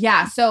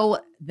 Yeah. So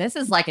this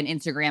is like an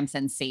Instagram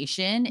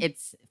sensation.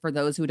 It's for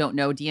those who don't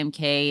know,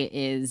 DMK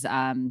is,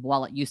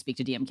 well, you speak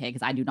to DMK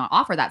because I do not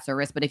offer that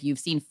service. But if you've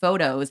seen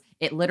photos,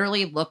 it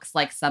literally looks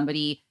like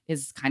somebody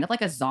is kind of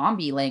like a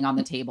zombie laying on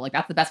the table. Like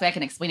that's the best way I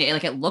can explain it.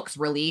 Like it looks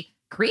really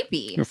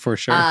creepy. For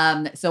sure.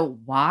 So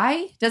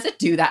why does it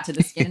do that to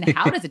the skin and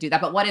how does it do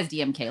that? But what is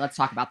DMK? Let's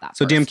talk about that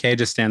So first. DMK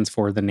just stands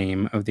for the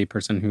name of the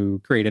person who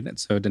created it.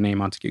 So Danae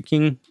Montague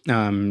King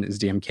is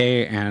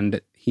DMK,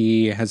 and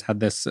he has had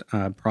this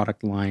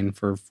product line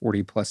for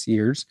 40 plus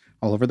years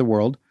all over the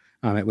world.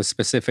 It was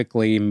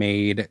specifically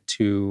made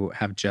to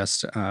have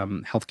just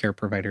healthcare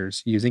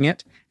providers using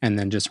it. And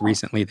then just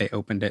recently they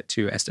opened it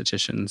to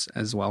estheticians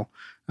as well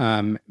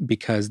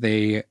because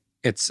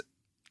it's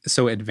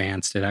so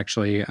advanced. It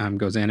actually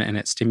goes in and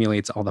it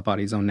stimulates all the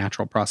body's own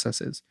natural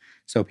processes.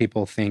 So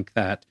people think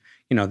that,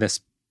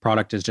 this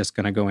product is just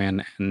going to go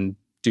in and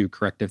do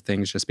corrective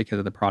things just because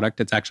of the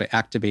product. It's actually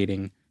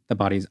activating the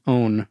body's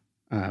own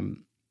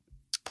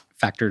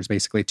factors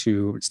basically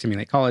to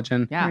stimulate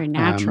collagen, Yeah. Very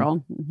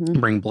natural. Mhm.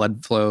 bring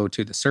blood flow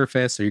to the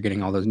surface. So you're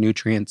getting all those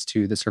nutrients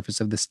to the surface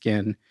of the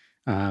skin.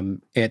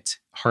 It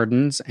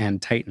hardens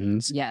and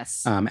tightens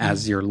Yes.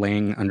 as you're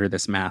laying under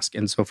this mask.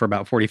 And so for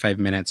about 45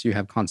 minutes, you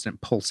have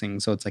constant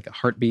pulsing. So it's like a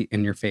heartbeat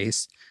in your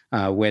face,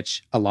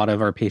 which a lot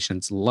of our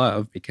patients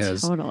love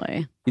because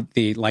Totally.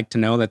 they like to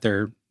know that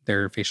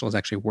their facial is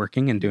actually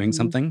working and doing Mhm.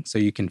 something. So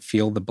you can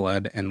feel the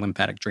blood and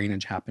lymphatic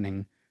drainage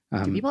happening.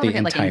 Do people the ever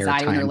get like entire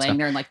anxiety when they're time. laying So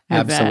there and like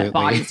Absolutely. their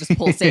body's just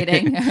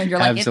pulsating? And you're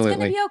like, it's going to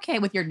Absolutely. be okay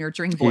with your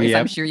nurturing voice.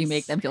 I'm Yep. sure you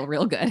make them feel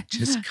real good.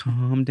 just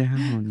calm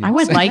down. I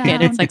would Sit like it.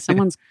 down. It's like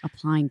someone's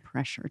applying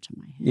pressure to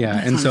my head. Yeah,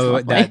 That and sounds so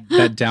lovely.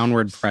 that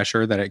downward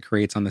pressure that it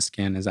creates on the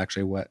skin is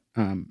actually what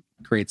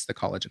creates the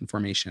collagen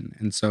formation.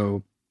 And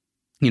so,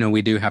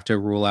 we do have to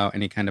rule out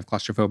any kind of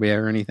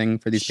claustrophobia or anything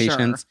for these Sure.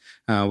 patients.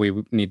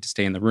 We need to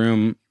stay in the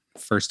room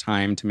first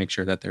time to make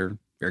sure that they're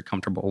very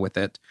comfortable with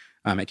it.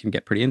 It can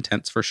get pretty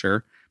intense for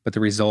sure, but the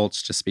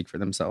results just speak for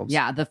themselves.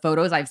 Yeah, the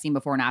photos I've seen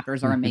before and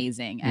afters are Mhm.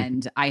 amazing. Mhm.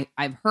 And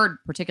I've heard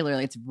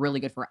particularly it's really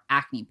good for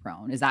acne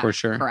prone. Is that For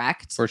sure.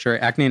 correct? For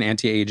sure. Acne and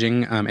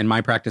anti-aging. In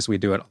my practice, we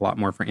do it a lot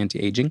more for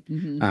anti-aging.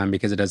 Mhm.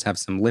 Because it does have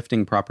some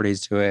lifting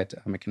properties to it.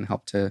 It can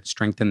help to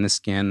strengthen the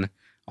skin,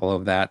 all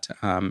of that,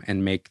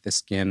 and make the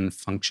skin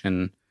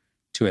function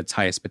to its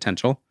highest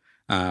potential.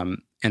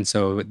 And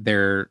so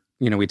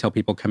we tell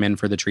people come in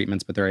for the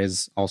treatments, but there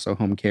is also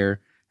home care.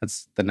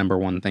 That's the number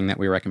one thing that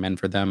we recommend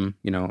for them.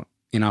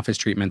 In-office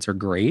treatments are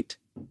great,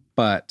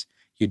 but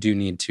you do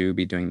need to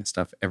be doing this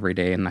stuff every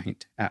day and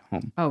night at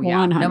home. Oh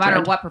yeah. No matter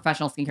 100. what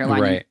professional skincare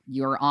line Right.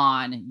 you're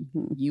on,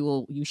 Mhm.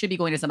 you should be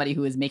going to somebody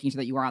who is making sure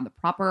that you are on the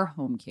proper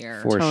home care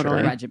For Totally.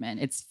 sure. regimen.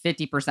 It's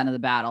 50% of the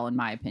battle, in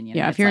my opinion.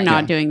 Yeah, It's if you're like-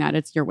 not doing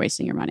that, you're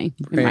wasting your money.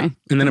 in Right. my And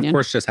then, of opinion.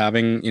 course, just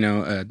having,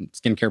 a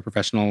skincare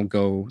professional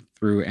go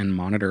through and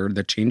monitor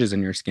the changes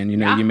in your skin.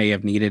 Yeah. You may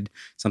have needed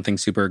something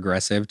super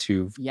aggressive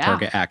to Yeah.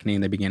 target acne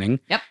in the beginning.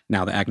 Yep.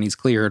 Now the acne's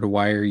cleared.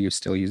 Why are you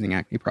still using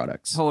acne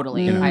products?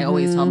 Totally. You know? I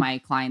always tell Mhm. my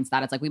clients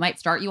that it's like, we might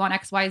start you on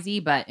XYZ,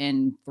 but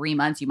in 3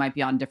 months, you might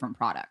be on different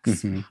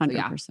products. Mhm.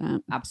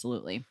 100%.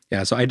 Absolutely.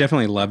 Yeah. So I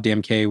definitely love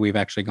DMK. We've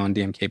actually gone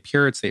DMK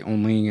Pure. It's the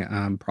only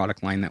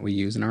product line that we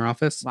use in our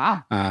office.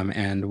 Wow.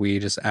 And we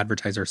just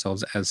advertise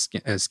ourselves as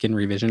skin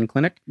revision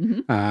clinic.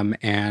 Mhm.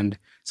 And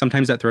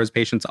sometimes that throws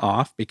patients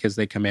off because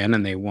they come in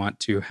and they want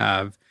to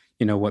have,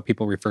 what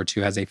people refer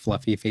to as a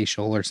fluffy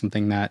facial or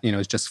something that,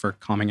 is just for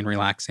calming and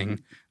relaxing.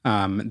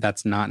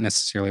 That's not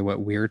necessarily what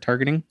we're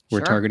targeting. We're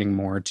Sure. targeting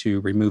more to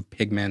remove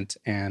pigment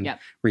and Yep.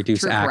 reduce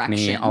True acne,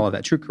 correction. all of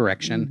that true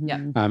correction.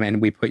 Mhm. Yep. And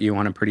we put you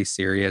on a pretty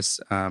serious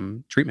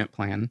treatment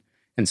plan.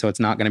 And so it's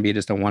not going to be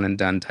just a one and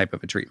done type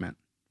of a treatment.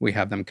 We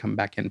have them come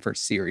back in for a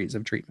series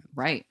of treatment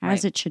Right. As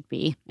right. it should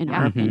be, in Yeah.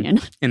 our Mhm. opinion.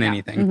 in Yeah.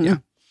 anything. Mhm. Yeah.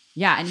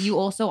 Yeah. And you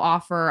also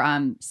offer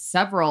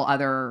several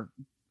other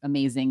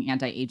amazing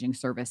anti-aging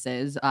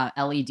services,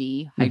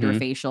 LED,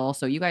 hydrofacial.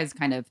 So you guys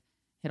kind of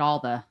hit all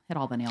the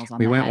nails on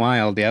We the went head.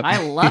 wild. Yep.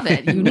 I love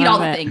it. You need all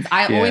Love the it. things.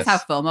 I always Yes.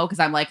 have FOMO because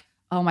I'm like,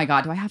 oh my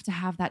God, do I have to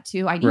have that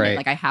too? I need it. Right.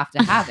 Like I have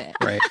to have it.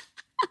 Right.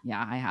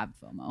 Yeah, I have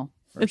FOMO.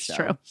 For It's sure.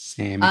 true.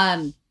 Same.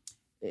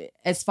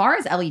 As far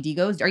as LED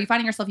goes, are you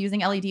finding yourself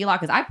using LED a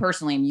lot? Because I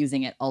personally am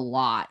using it a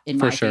lot in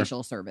For my sure.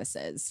 facial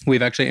services.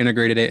 We've actually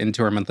integrated it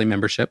into our monthly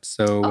membership.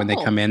 So when they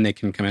Oh. come in, they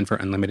can come in for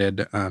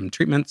unlimited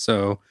treatment.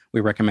 So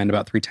we recommend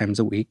about 3 times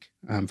a week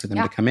for them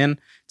Yeah. to come in.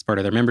 It's part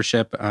of their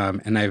membership.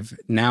 And I've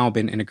now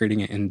been integrating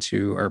it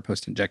into our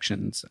post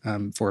injections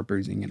for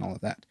bruising and all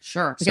of that.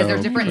 Sure. Because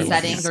there's different Nice.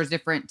 settings, there's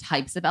different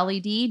types of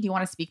LED. Do you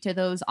want to speak to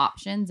those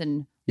options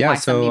and Yeah, why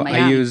so somebody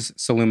might I be- use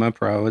Soluma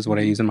Pro is what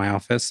I use in my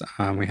office.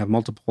 We have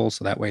multiple,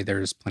 so that way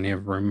there's plenty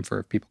of room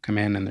for if people come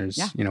in and there's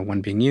one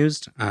being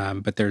used.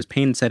 But there's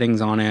pain settings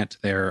on it.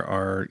 There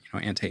are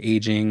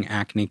anti-aging,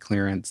 acne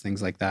clearance,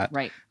 things like that.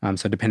 Right.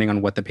 So depending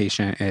on what the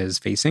patient is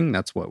facing,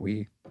 that's what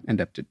we end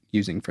up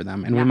using for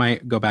them, and we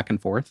might go back and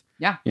forth.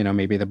 Yeah.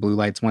 Maybe the blue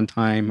lights one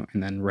time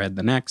and then red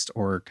the next,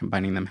 or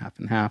combining them half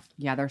and half.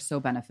 Yeah, they're so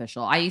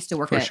beneficial. I used to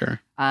work For at sure.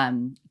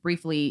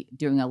 briefly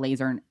doing a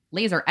laser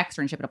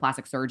externship at a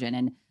plastic surgeon,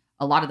 and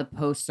a lot of the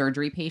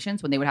post-surgery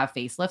patients, when they would have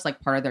facelifts, like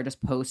part of their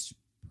just post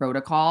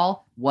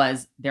protocol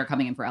was they're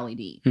coming in for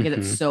LED because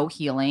it's so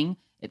healing,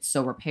 it's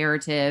so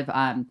reparative.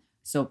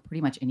 So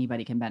pretty much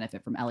anybody can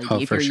benefit from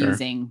LED if for you're sure.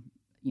 using,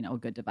 a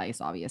good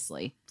device,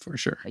 obviously. For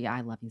sure. But yeah,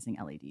 I love using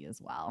LED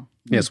as well.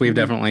 Yes, we've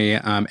definitely.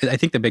 I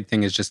think the big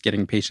thing is just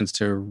getting patients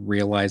to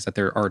realize that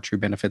there are true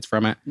benefits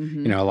from it.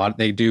 Mhm. A lot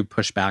they do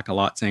push back a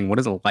lot, saying, "What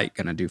is a light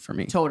going to do for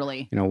me?"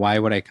 Totally. Why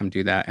would I come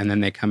do that? And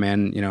then they come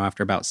in,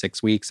 after about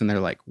 6 weeks, and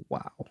they're like,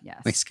 "Wow,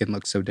 Yes. my skin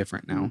looks so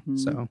different now." Mhm.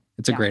 So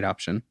it's a Yeah. great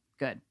option.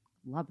 Good.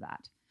 Love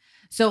that.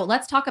 So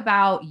let's talk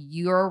about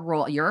your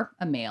role. You're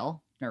a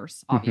male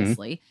nurse,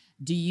 obviously.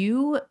 Do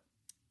you,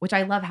 which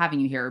I love having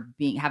you here,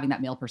 having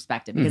that male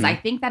perspective, because I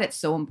think that it's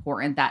so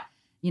important that,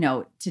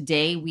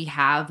 today we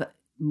have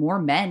more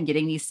men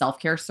getting these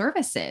self-care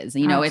services.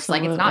 It's like, it's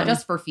not Absolutely.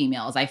 just for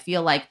females. I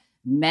feel like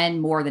men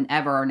more than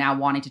ever are now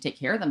wanting to take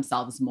care of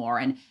themselves more.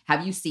 And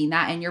have you seen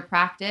that in your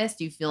practice?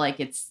 Do you feel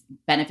like it's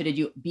benefited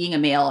you being a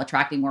male,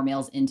 attracting more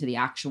males into the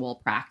actual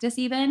practice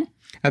even?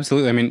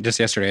 Absolutely. I mean, just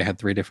yesterday I had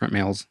 3 different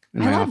males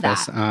in I my love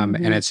office, that.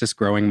 and it's just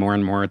growing more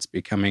and more. It's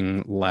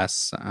becoming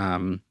less,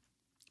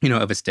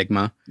 of a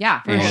stigma,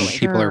 Yeah, for and totally.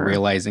 people are Sure.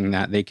 realizing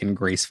that they can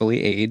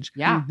gracefully age.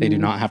 Yeah. They do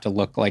Mhm. not have to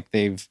look like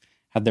they've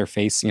had their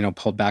face,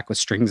 pulled back with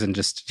strings and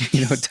just,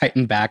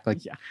 tightened back,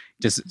 like Yeah.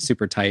 just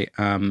super tight.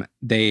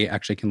 They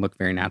actually can look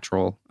very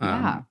natural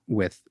Yeah.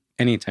 with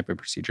any type of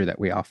procedure that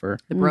we offer.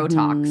 The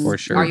Botox. Mhm. For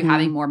sure. Are you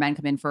having more men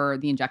come in for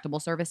the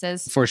injectable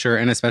services? For sure.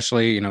 And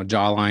especially,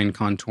 jawline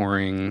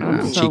contouring,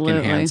 cheek Absolutely.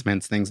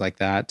 enhancements, things like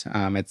that.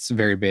 It's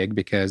very big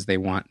because they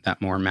want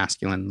that more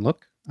masculine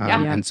look.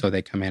 Yeah. Yeah. And so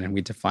they come in and we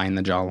define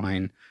the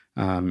jawline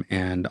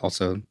and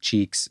also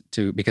cheeks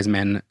because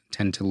men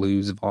tend to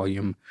lose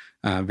volume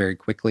very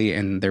quickly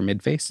in their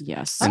midface.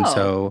 Yes. And Oh,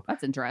 so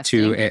that's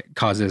interesting. it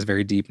causes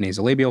very deep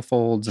nasolabial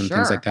folds and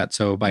things Sure. like that.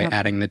 So by Yep.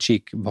 adding the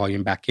cheek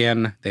volume back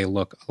in, they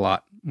look a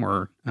lot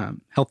more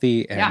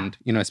healthy. And,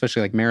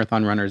 especially like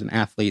marathon runners and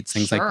athletes,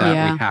 things Sure. like that,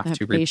 Yeah, we have that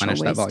to facial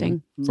replenish that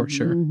volume for Mhm.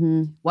 sure.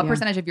 What Yeah.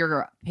 percentage of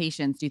your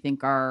patients do you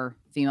think are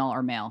female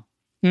or male?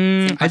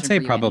 I'd question say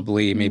for you,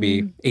 probably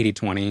maybe Mm.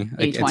 80-20.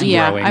 Like, it's 80-20.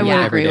 Yeah, growing I would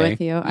every agree day.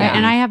 with you. Yeah.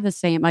 And I have the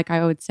same, like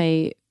I would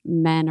say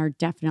men are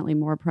definitely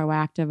more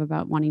proactive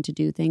about wanting to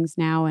do things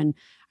now. And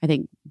I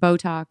think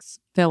Botox,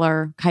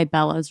 filler,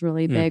 Kybella is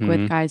really big Mhm.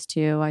 with guys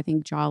too. I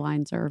think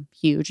jawlines are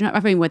huge. I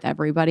mean, with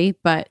everybody,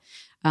 but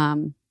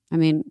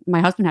my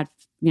husband had,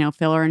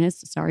 filler in his,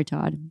 sorry,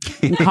 Todd,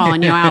 I'm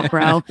calling you out,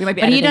 bro. We might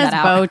be But he editing does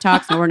that out.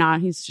 Botox. No, we're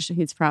not.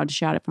 He's proud to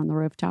shout it from the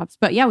rooftops.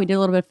 But yeah, we did a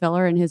little bit of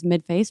filler in his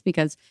mid face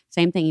because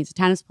same thing. He's a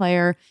tennis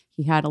player.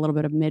 He had a little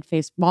bit of mid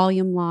face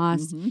volume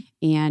loss, Mhm.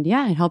 and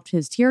yeah, it helped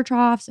his tear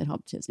troughs. It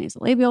helped his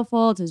nasolabial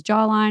folds, his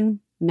jawline.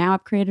 Now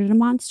I've created a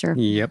monster.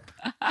 Yep.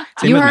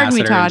 Same You with heard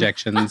me, masseter Todd.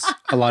 injections.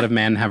 A lot of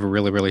men have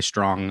really, really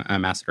strong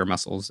masseter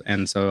muscles.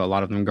 And so a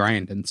lot of them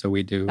grind. And so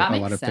we do That a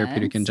makes lot of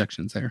therapeutic sense.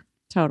 injections there.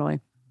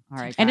 Totally. All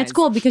right. And it's guys.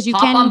 cool because you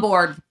Hop can on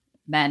board,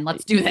 men.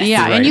 Let's do this.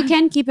 Yeah, Right. and you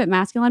can keep it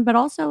masculine, but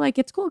also like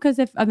it's cool because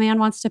if a man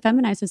wants to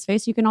feminize his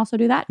face, you can also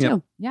do that too.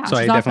 Yep. Yeah. So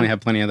I is definitely awesome. have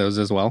plenty of those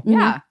as well.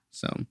 Yeah.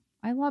 So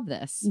I love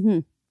this.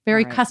 Mhm.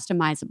 Very All right.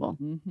 customizable.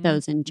 Mhm.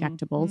 Those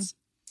injectables.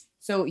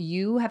 So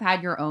you have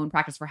had your own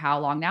practice for how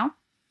long now?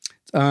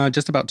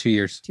 just about 2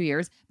 years. 2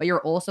 years. But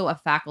you're also a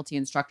faculty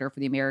instructor for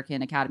the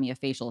American Academy of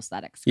Facial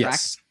Aesthetics, correct?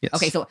 Yes. Yes.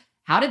 Okay, so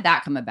how did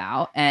that come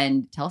about?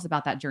 And tell us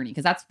about that journey,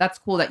 because that's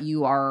cool that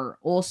you are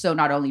also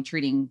not only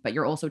treating, but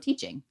you're also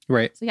teaching.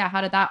 Right. So yeah,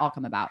 how did that all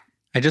come about?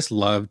 I just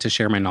love to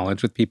share my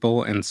knowledge with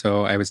people. And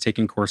so I was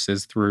taking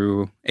courses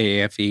through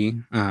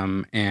AAFE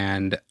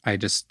and I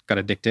just got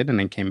addicted and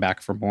then came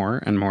back for more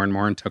and more and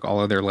more and took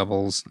all of their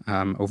levels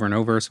over and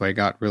over. So I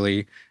got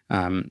really,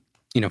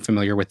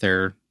 familiar with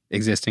their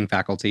existing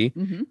faculty,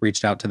 Mm-hmm.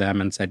 reached out to them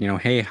and said,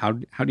 hey, how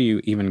do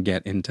you even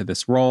get into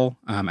this role?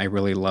 I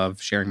really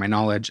love sharing my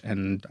knowledge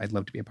and I'd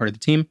love to be a part of the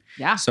team.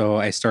 Yeah. So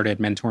I started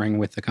mentoring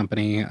with the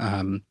company,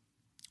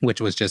 which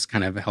was just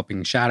kind of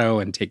helping shadow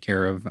and take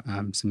care of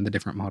some of the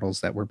different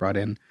models that were brought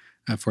in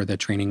for the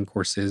training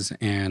courses,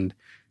 and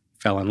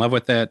fell in love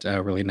with it,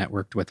 really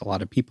networked with a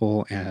lot of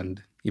people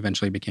and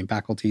eventually became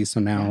faculty. So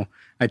now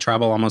I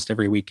travel almost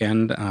every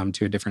weekend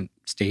to a different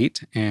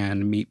state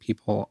and meet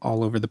people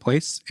all over the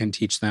place and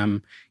teach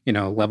them,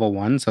 level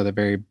 1. So the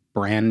very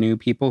brand new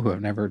people who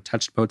have never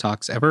touched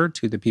Botox ever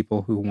to the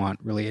people who want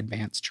really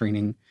advanced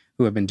training,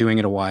 who have been doing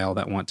it a while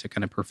that want to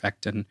kind of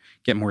perfect and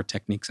get more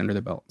techniques under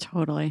their belt.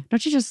 Totally.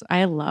 Don't you just,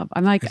 I'm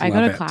like, I go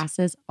love to it.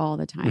 classes all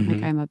the time. Like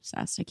Mhm. I'm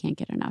obsessed. I can't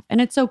get enough. And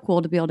it's so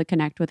cool to be able to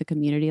connect with a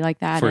community like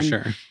that For and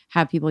sure.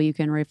 have people you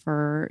can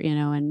refer,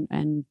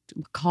 and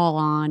call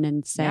on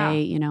and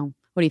say, Yeah.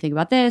 what do you think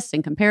about this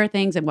and compare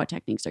things and what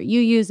techniques are you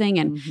using?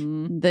 And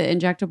Mhm. the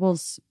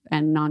injectables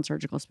and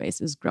non-surgical space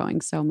is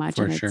growing so much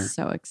For and sure. it's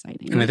so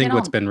exciting. And I think can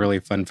what's all- been really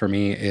fun for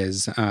me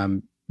is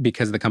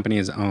because the company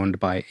is owned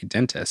by a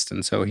dentist.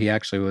 And so he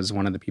actually was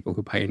one of the people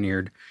who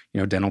pioneered,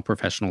 dental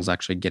professionals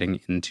actually getting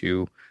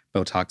into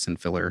Botox and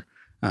filler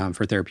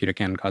for therapeutic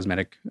and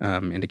cosmetic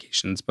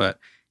indications. But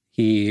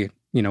he,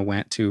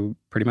 went to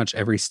pretty much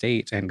every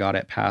state and got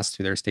it passed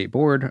to their state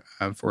board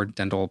for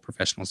dental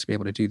professionals to be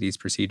able to do these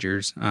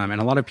procedures. And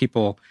a lot of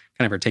people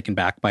kind of are taken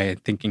back by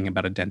thinking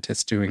about a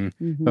dentist doing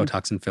Mhm.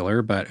 Botox and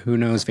filler, but who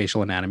knows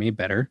facial anatomy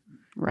better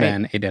Right.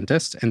 than a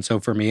dentist. And so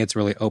for me, it's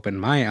really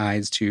opened my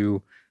eyes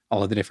to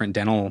all of the different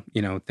dental,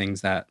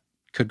 things that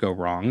could go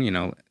wrong,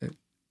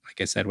 like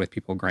I said, with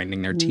people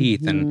grinding their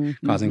teeth and Mhm.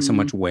 causing so Mhm.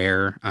 much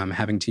wear,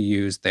 having to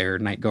use their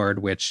night guard,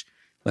 which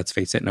let's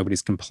face it,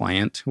 nobody's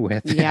compliant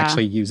with Yeah.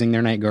 actually using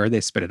their night guard. They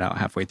spit it out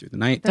halfway through the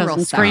night. They're real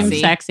Doesn't scream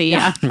sexy. sexy.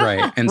 Yeah.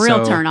 Right. And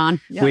Real so turn on.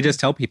 Yeah. we just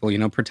tell people,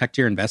 protect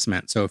your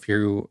investment. So if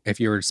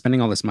you're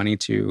spending all this money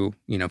to,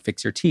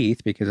 fix your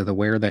teeth because of the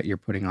wear that you're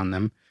putting on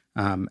them,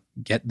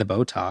 get the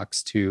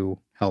Botox to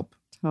help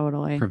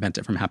Totally. prevent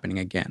it from happening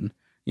again.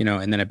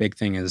 And then a big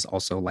thing is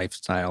also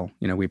lifestyle.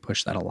 We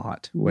push that a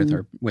lot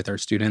with our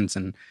students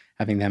and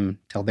having them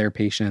tell their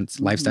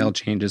patients lifestyle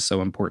change is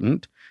so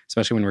important,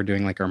 especially when we're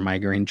doing like our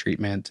migraine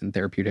treatment and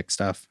therapeutic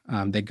stuff.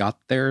 They got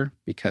there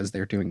because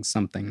they're doing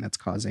something that's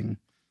causing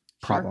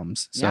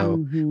problems. Yeah. So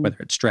Mhm. whether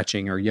it's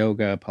stretching or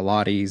yoga,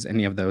 Pilates,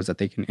 any of those that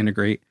they can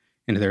integrate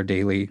into their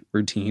daily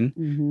routine,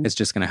 Mhm. it's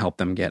just going to help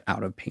them get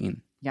out of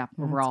pain. Yeah. That's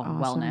Overall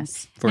awesome.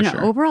 wellness. For And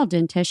sure. overall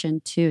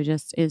dentition too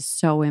just is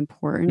so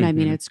important. I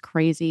mean, Mhm. it's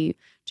crazy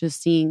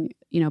just seeing,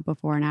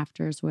 before and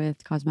afters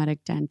with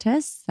cosmetic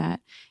dentists that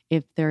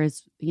if there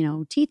is,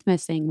 teeth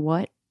missing,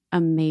 what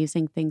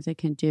amazing things it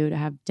can do to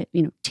have,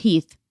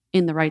 teeth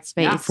in the right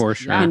space Yeah. For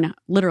sure. Yeah. and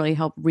literally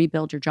help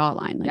rebuild your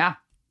jawline. Like Yeah.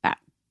 that.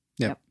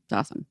 Yep. It's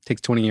awesome.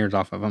 Takes 20 years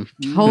off of them.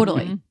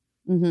 Totally. Mhm.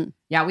 Mm-hmm.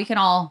 Yeah. We can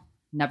all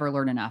never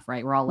learn enough,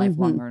 right? We're all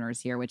lifelong Mhm.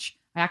 learners here, which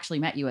I actually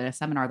met you at a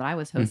seminar that I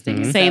was hosting.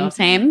 Mhm. So-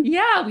 Same.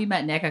 Yeah, we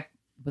met Nick.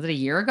 Was it a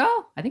year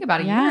ago? I think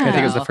about a Yeah. year. I think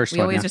it was the ago. first We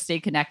one, always yeah. just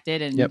stayed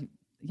connected, and Yep.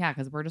 yeah,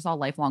 because we're just all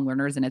lifelong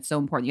learners, and it's so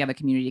important. You have a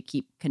community to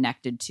keep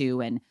connected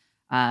to, and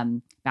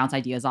bounce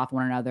ideas off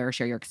one another,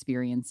 share your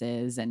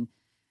experiences, and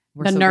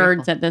we're The so nerds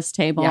grateful. at this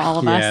table, Yeah. all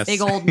of Yes. us.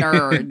 Big old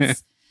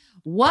nerds.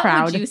 What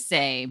Proud. would you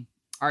say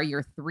are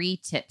your 3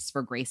 tips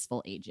for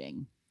graceful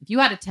aging? If you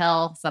had to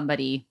tell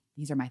somebody,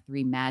 these are my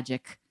 3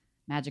 magic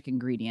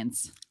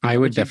ingredients. I what would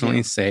would you definitely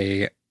do?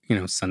 say,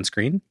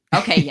 sunscreen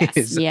Okay, yes.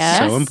 is Yes.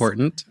 so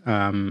important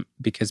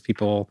because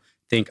people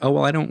think, oh,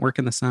 well, I don't work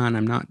in the sun.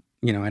 I'm not,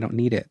 I don't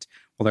need it.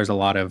 Well, there's a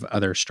lot of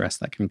other stress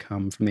that can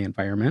come from the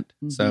environment.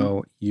 Mhm.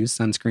 So use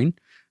sunscreen.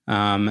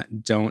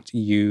 Don't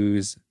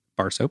use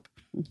bar soap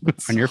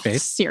on your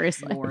face.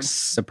 Seriously. Lord. It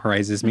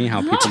surprises me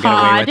how people get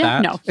away with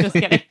that. No, just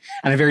kidding.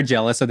 And I'm very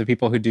jealous of the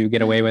people who do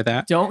get away with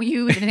that. Don't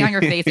use anything on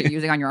your face that you're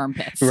using on your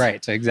armpits.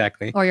 Right,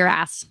 exactly. Or your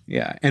ass.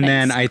 Yeah. And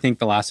then Thanks. I think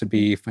the last would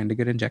be find a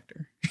good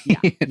injector. Yeah.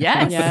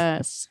 Yes.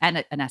 Yes. And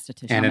an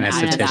esthetician. And an I'm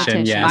gonna add that.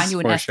 esthetician, yes, Find you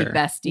an for esty sure.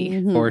 bestie.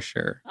 Mhm. For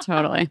sure.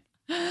 Totally.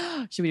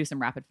 Should we do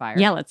some rapid fire?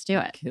 Yeah, let's do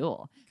it.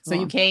 Cool. So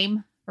Cool. you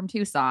came from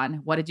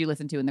Tucson. What did you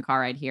listen to in the car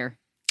ride here?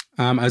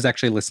 I was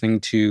actually listening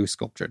to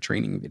Sculptra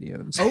training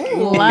videos. Love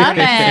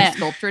you're doing it.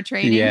 Sculpture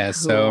training. Yeah,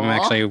 so I'm Cool.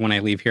 actually, when I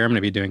leave here, I'm going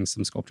to be doing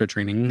some sculpture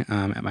training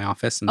at my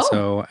office. And Oh.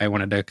 so I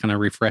wanted to kind of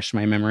refresh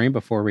my memory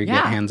before we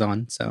Yeah. get hands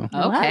on. So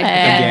Love Okay. it.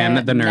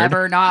 Again, the nerd.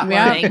 Never not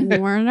Yeah,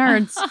 learning. we're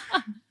nerds.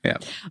 Yeah.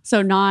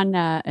 So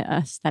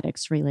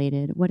non-aesthetics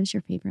related, what is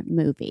your favorite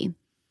movie?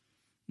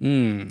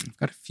 I've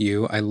got a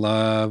few. I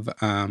love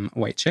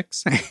White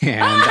Chicks. And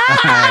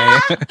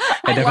I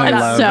definitely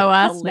love So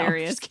us.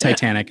 Hilarious.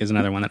 Titanic is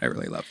another one that I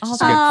really love. Oh,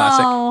 Just a good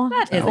classic. Oh,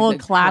 That is a old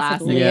good classic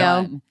classic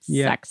Leo. one.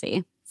 Yeah.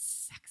 Sexy.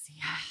 Sexy.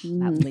 Mhm.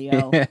 That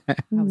Leo. I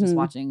was just Mhm.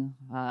 watching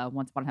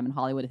Once Upon a Time in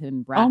Hollywood with him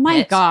and Brad Oh my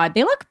Pitt. God.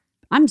 They look,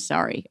 I'm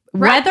sorry,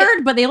 Brad Pitt-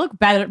 weathered, but they look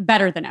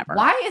better than ever.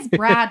 Why is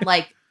Brad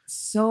like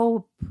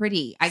so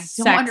pretty? I don't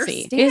Sexy.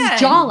 understand. His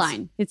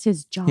jawline. It's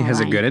his jawline. He has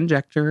a good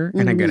injector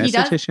and a Mhm. good He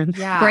does- esthetician.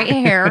 Yeah. Great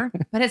hair.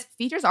 But his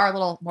features are a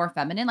little more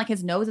feminine. Like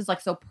his nose is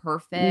like so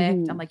perfect.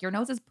 Mhm. I'm like, your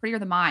nose is prettier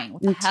than mine.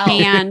 What the And hell?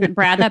 tan.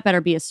 Brad, that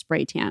better be a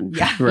spray tan.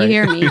 Yeah. Right. You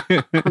hear me?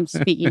 I'm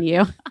speaking to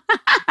you.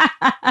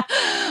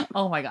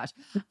 Oh my gosh.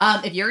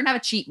 If you're gonna have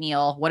a cheat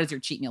meal, what is your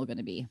cheat meal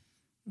gonna be?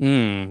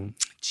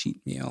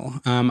 Cheat meal.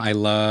 I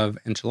love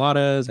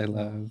enchiladas. I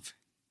love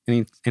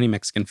any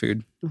Mexican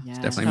food. Yeah.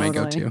 Definitely my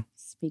go-to.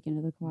 Speaking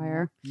to the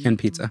choir. And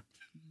pizza.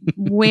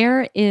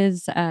 Where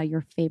is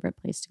your favorite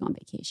place to go on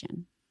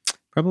vacation?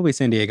 Probably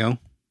San Diego.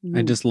 I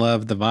Mm. just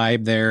love the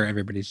vibe there.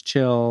 Everybody's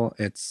chill.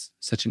 It's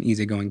such an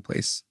easygoing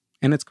place.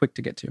 And it's quick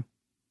to get to.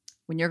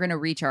 When you're gonna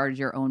recharge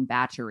your own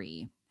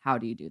battery, How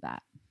do you do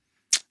that?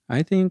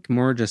 I think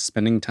more just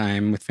spending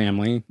time with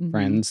family,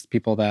 friends,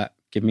 people that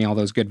give me all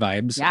those good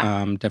vibes.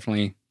 Yeah.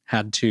 Definitely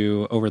had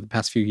to, over the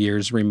past few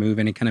years, remove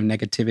any kind of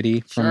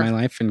negativity from my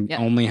life and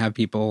only have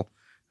people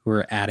who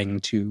are adding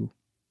to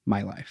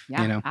my life.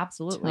 Yeah,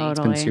 absolutely. It's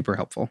been super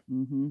helpful.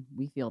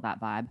 We feel that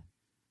vibe.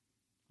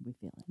 We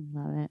feel it.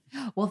 Love it.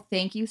 Well,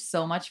 thank you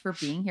so much for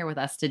being here with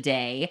us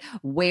today.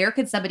 Where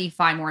could somebody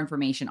find more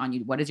information on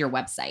you? What is your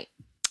website?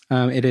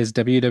 It is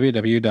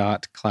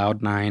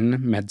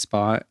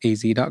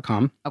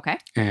www.cloud9medspaz.com. Okay.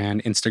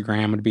 And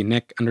Instagram would be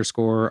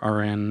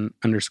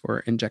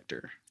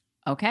Nick_RN_injector.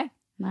 Okay.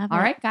 Love All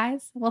it. right,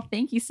 guys. Well,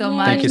 thank you so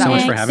much. Thank you so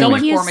much for having me.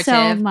 Thank you informative.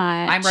 so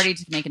much. I'm ready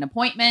to make an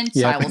appointment.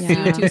 Yep. I will see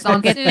you in Tucson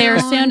I'll get there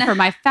soon for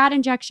my fat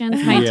injections,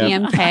 my Yep.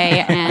 DMK,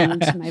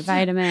 and my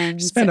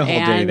vitamins. Spend a whole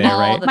day and there, all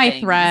right? the My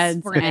things.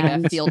 threads. We're going to make a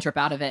and field trip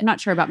out of it. I'm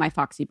not sure about my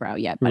Foxy Brow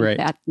yet, but Right.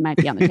 that might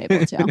be on the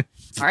table too.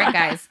 All right,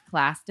 guys.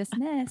 Class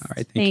dismissed. All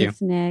right. Thank you.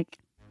 Thanks, Nick.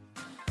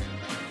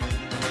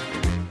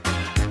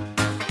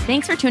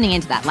 Thanks for tuning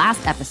into that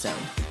last episode.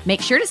 Make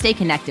sure to stay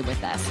connected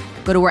with us.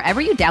 Go to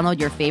wherever you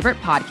download your favorite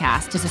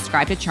podcast to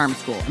subscribe to Charm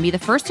School and be the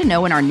first to know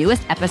when our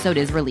newest episode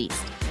is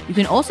released. You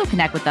can also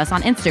connect with us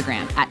on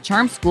Instagram at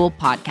Charm School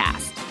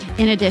Podcast.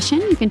 In addition,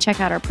 you can check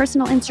out our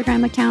personal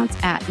Instagram accounts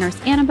at Nurse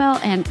Annabelle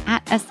and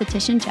at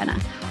Esthetician Jenna.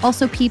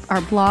 Also peep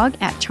our blog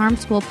at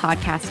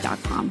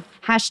charmschoolpodcast.com.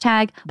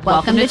 #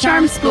 welcome to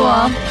Charm School.